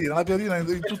 la piadina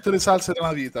in tutte le salse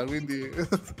della vita, quindi...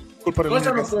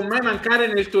 Cosa non può mai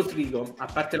mancare nel tuo frigo, a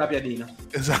parte la piadina?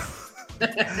 Esatto.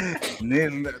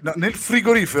 Nel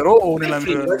frigorifero o nella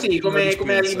frigo, sì,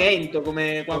 come alimento,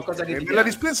 come qualcosa che nella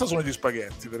dispensa sono gli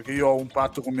spaghetti, perché io ho un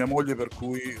patto con mia moglie per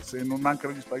cui se non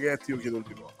mancano gli spaghetti io chiedo il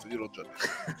divorzio, gliel'ho già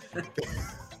detto.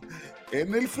 E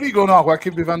nel frigo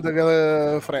qualche bevanda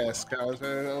fresca,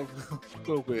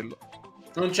 solo quello.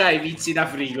 Non c'hai vizi da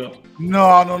frigo?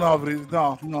 No,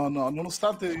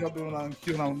 nonostante io abbia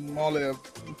anch'io una mole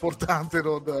importante,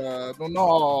 non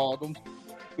ho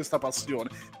questa passione.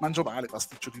 Mangio male,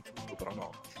 pasticcio di tutto, però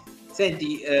no.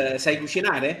 Senti, sai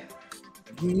cucinare?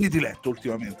 Mi diletto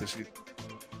ultimamente, sì.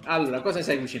 Allora, cosa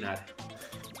sai cucinare?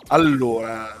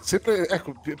 Allora, sempre,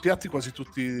 ecco, piatti quasi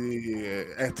tutti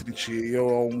etnici.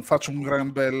 Io faccio un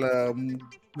gran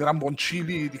buon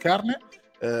chili di carne,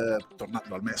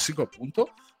 tornando al Messico,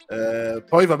 appunto.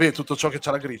 Poi, vabbè, tutto ciò che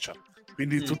c'ha la gricia.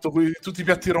 Quindi tutti i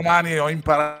piatti romani ho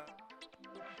imparato.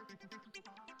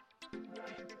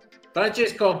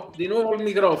 Francesco, di nuovo il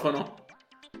microfono.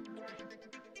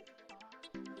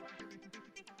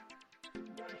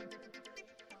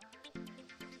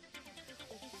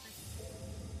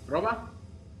 Prova.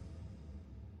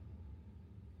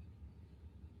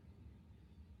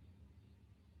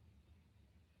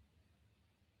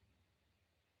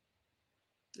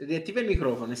 Riattiva il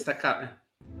microfono, è staccato.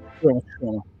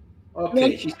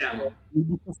 Ok, ci siamo. Mi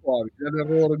butto fuori,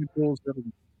 l'errore di browser.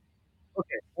 Ok,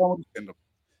 stiamo dicendo.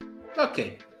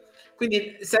 Ok,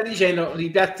 quindi stai dicendo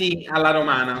i piatti alla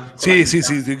romana. Sì,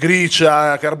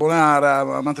 gricia,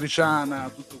 carbonara, matriciana,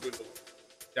 tutto quello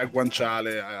che ha il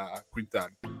guanciale a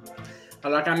quintali.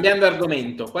 Allora, cambiando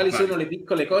argomento, quali sono le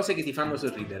piccole cose che ti fanno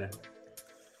sorridere?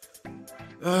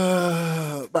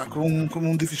 Come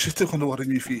un deficiente quando guardo i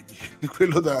miei figli.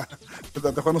 Quello da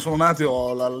quando sono nati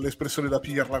ho l'espressione da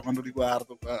pirla quando li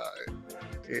guardo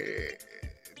e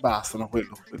basta, no?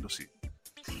 Quello sì.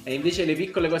 E invece le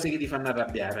piccole cose che ti fanno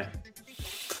arrabbiare?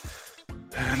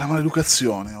 La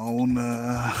maleducazione,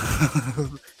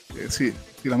 sì,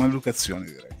 la maleducazione,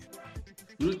 direi.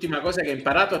 L'ultima cosa che hai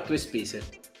imparato a tue spese?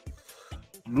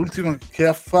 L'ultima che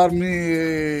a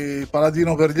farmi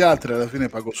paladino per gli altri, alla fine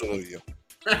pago solo io.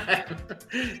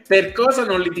 Per cosa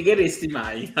non litigheresti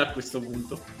mai a questo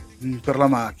punto? Per la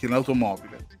macchina,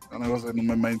 l'automobile, è una cosa che non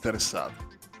mi è mai interessata.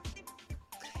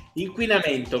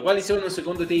 Inquinamento, quali sono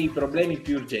secondo te i problemi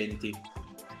più urgenti?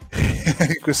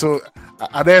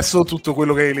 Adesso tutto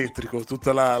quello che è elettrico,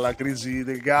 tutta la crisi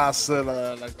del gas,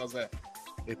 la cosa è,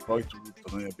 e poi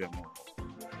tutto, noi abbiamo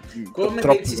come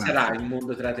pensi sarà il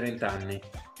mondo tra 30 anni?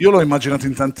 Io l'ho immaginato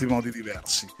in tanti modi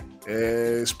diversi,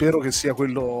 spero che sia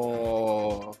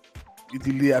quello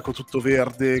idilliaco, tutto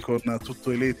verde, con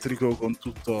tutto elettrico, con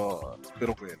tutto,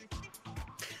 spero quello.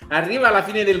 Arriva la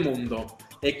fine del mondo,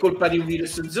 è colpa di un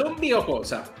virus zombie o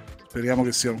cosa? Speriamo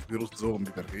che sia un virus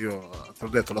zombie, perché io te l'ho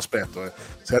detto, l'aspetto.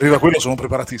 Se arriva quello sono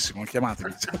preparatissimo,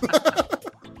 chiamatemi.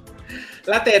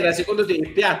 La Terra secondo te è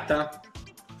piatta?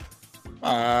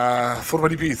 Forma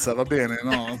di pizza, va bene,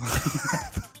 no?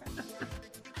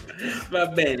 Va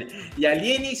bene. Gli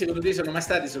alieni secondo te sono mai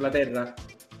stati sulla Terra?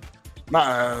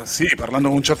 Ma sì, parlando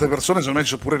con certe persone secondo me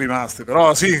ci sono pure rimaste,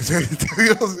 però sì,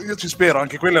 io ci spero,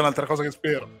 anche quella è un'altra cosa che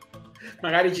spero.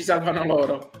 Magari ci salvano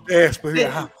loro.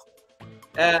 Speriamo.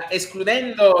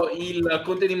 Escludendo il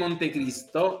Conte di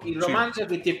Montecristo, il romanzo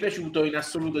che ti è piaciuto in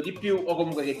assoluto di più o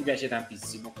comunque che ti piace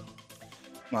tantissimo?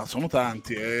 Ma sono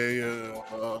tanti.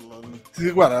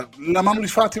 Guarda, La mano di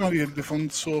Fatima di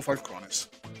Ildefonso Falcones.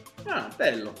 Ah,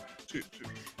 bello. Sì.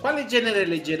 Quale genere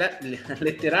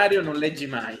letterario non leggi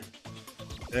mai?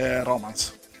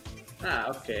 Romance. Ah,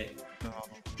 ok. No.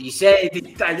 Ti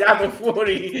sei tagliato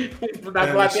fuori una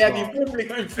platea di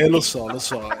pubblico infinito. Lo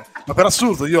so. Ma per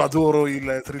assurdo io adoro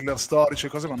il thriller storici e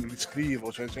cose, ma non li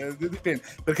scrivo. Cioè, dipende.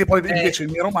 Perché poi invece i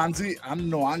miei romanzi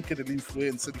hanno anche delle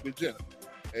influenze di quel genere.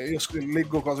 Io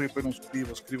leggo cose che poi non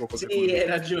scrivo cose. Sì, hai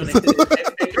ragione,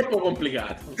 è troppo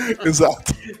complicato.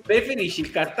 Esatto. Preferisci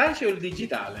il cartaceo o il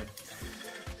digitale?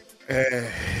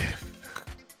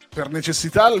 Per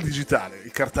necessità il digitale,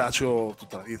 il cartaceo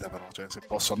tutta la vita, però, cioè, se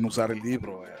posso annusare il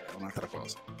libro è un'altra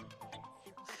cosa.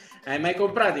 Hai mai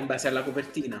comprato in base alla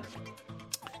copertina?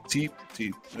 Sì.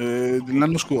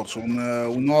 L'anno scorso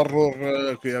un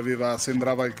horror che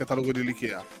sembrava il catalogo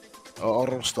dell'Ikea.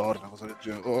 Horror Store, una cosa del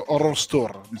genere. Horror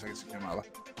Store, mi sa che si chiamava.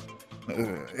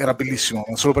 Era bellissimo,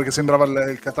 ma solo perché sembrava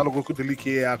il catalogo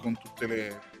dell'Ikea con tutte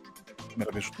le... Mi era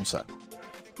piaciuto un sacco.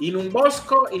 In un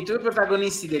bosco i tuoi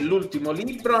protagonisti dell'ultimo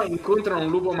libro incontrano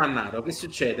un lupo mannaro. Che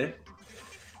succede?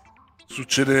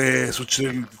 Succede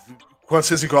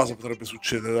qualsiasi cosa potrebbe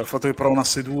succedere, dal fatto che provano a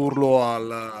sedurlo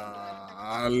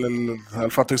al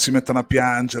fatto che si mettano a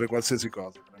piangere, qualsiasi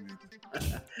cosa.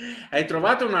 Hai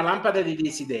trovato una lampada dei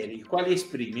desideri, quali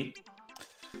esprimi?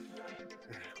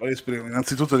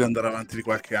 Innanzitutto di andare avanti di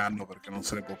qualche anno, perché non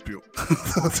se ne può più.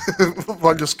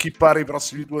 Voglio skippare i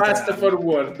prossimi 2 anni. Fast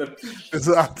forward.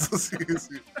 Esatto, sì.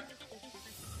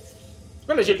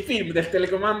 Quello c'è il film del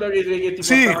telecomando che ti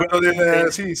sì.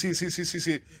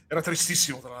 Era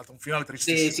tristissimo, tra l'altro, un finale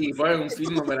tristissimo. Sì, poi è un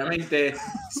film veramente...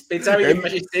 Pensavi che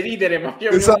facesse ridere, ma io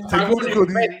esatto, un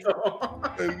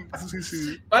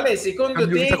sì. Qual è secondo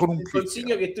te il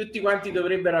consiglio che tutti quanti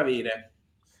dovrebbero avere?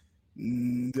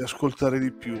 Di ascoltare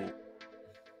di più.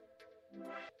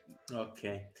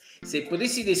 Ok. Se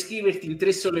potessi descriverti in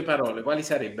 3 sole parole, quali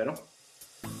sarebbero?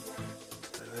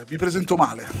 Mi presento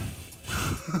male.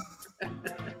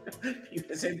 Mi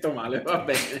presento male, va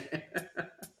bene.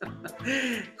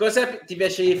 Cosa ti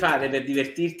piace di fare per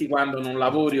divertirti quando non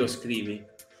lavori o scrivi?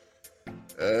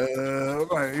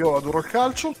 Io adoro il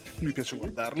calcio, mi piace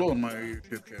guardarlo ormai,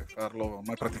 perché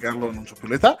ormai praticarlo non c'ho più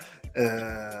l'età.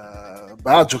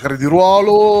 Giocare di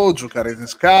ruolo, giocare in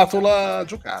scatola,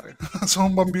 giocare. Sono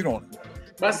un bambinone.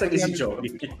 Basta che si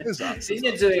giochi. Esatto. Segno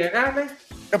e zodiacale?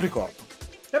 Capricorno.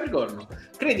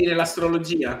 Credi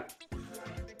nell'astrologia?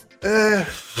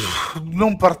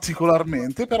 Non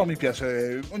particolarmente, però mi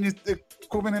piace,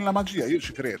 come nella magia, io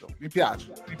ci credo, mi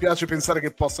piace pensare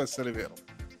che possa essere vero.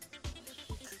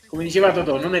 Come diceva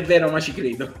Totò, non è vero ma ci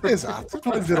credo. Esatto,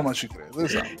 non è vero ma ci credo,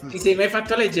 esatto. Ti sei mai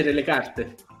fatto leggere le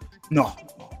carte? No,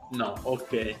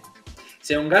 ok.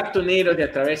 Se un gatto nero ti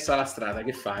attraversa la strada,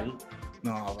 che fai?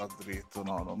 No, va dritto,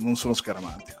 no, non sono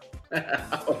scaramantico.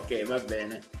 Ok, va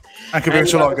bene. Anche perché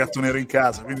ce l'ho il gatto nero in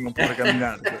casa, quindi non potrei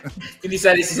camminare. Quindi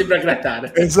saresti sempre a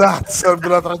grattare. Esatto, sarebbe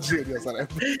una tragedia,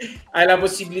 sarebbe. Hai la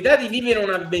possibilità di vivere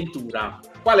un'avventura.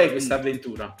 Qual è questa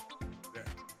avventura?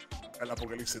 È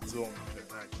l'apocalisse zombie,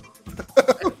 dai.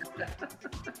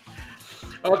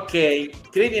 Ok,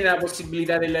 credi nella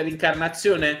possibilità della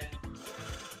reincarnazione?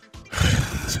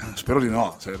 Spero di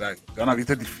no, dai, è una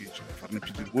vita difficile, farne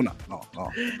più di una, no.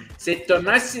 Se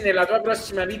tornassi nella tua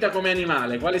prossima vita come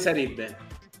animale, quale sarebbe?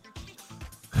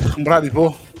 Un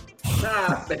bradipo?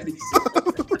 Ah, bellissimo.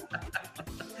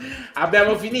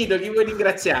 Abbiamo finito, chi vuoi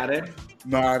ringraziare?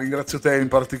 No, ringrazio te in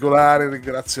particolare,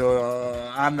 ringrazio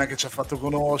Anna che ci ha fatto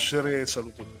conoscere e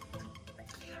saluto tutti.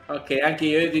 Ok, anche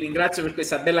io ti ringrazio per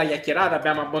questa bella chiacchierata,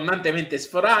 abbiamo abbondantemente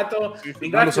sforato.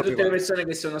 Ringrazio tutte le persone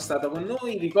che sono state con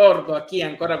noi, ricordo a chi è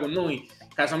ancora con noi,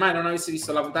 casomai non avesse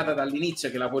visto la puntata dall'inizio,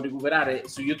 che la può recuperare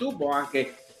su YouTube o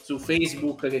anche su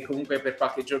Facebook, che comunque per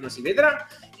qualche giorno si vedrà,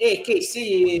 e che se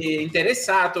è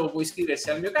interessato può iscriversi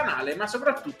al mio canale, ma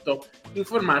soprattutto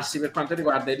informarsi per quanto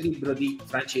riguarda il libro di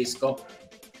Francesco.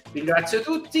 Ringrazio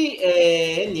tutti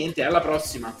e niente, alla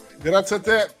prossima. Grazie a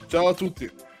te, ciao a tutti.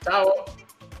 Ciao.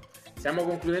 Stiamo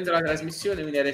concludendo la trasmissione, quindi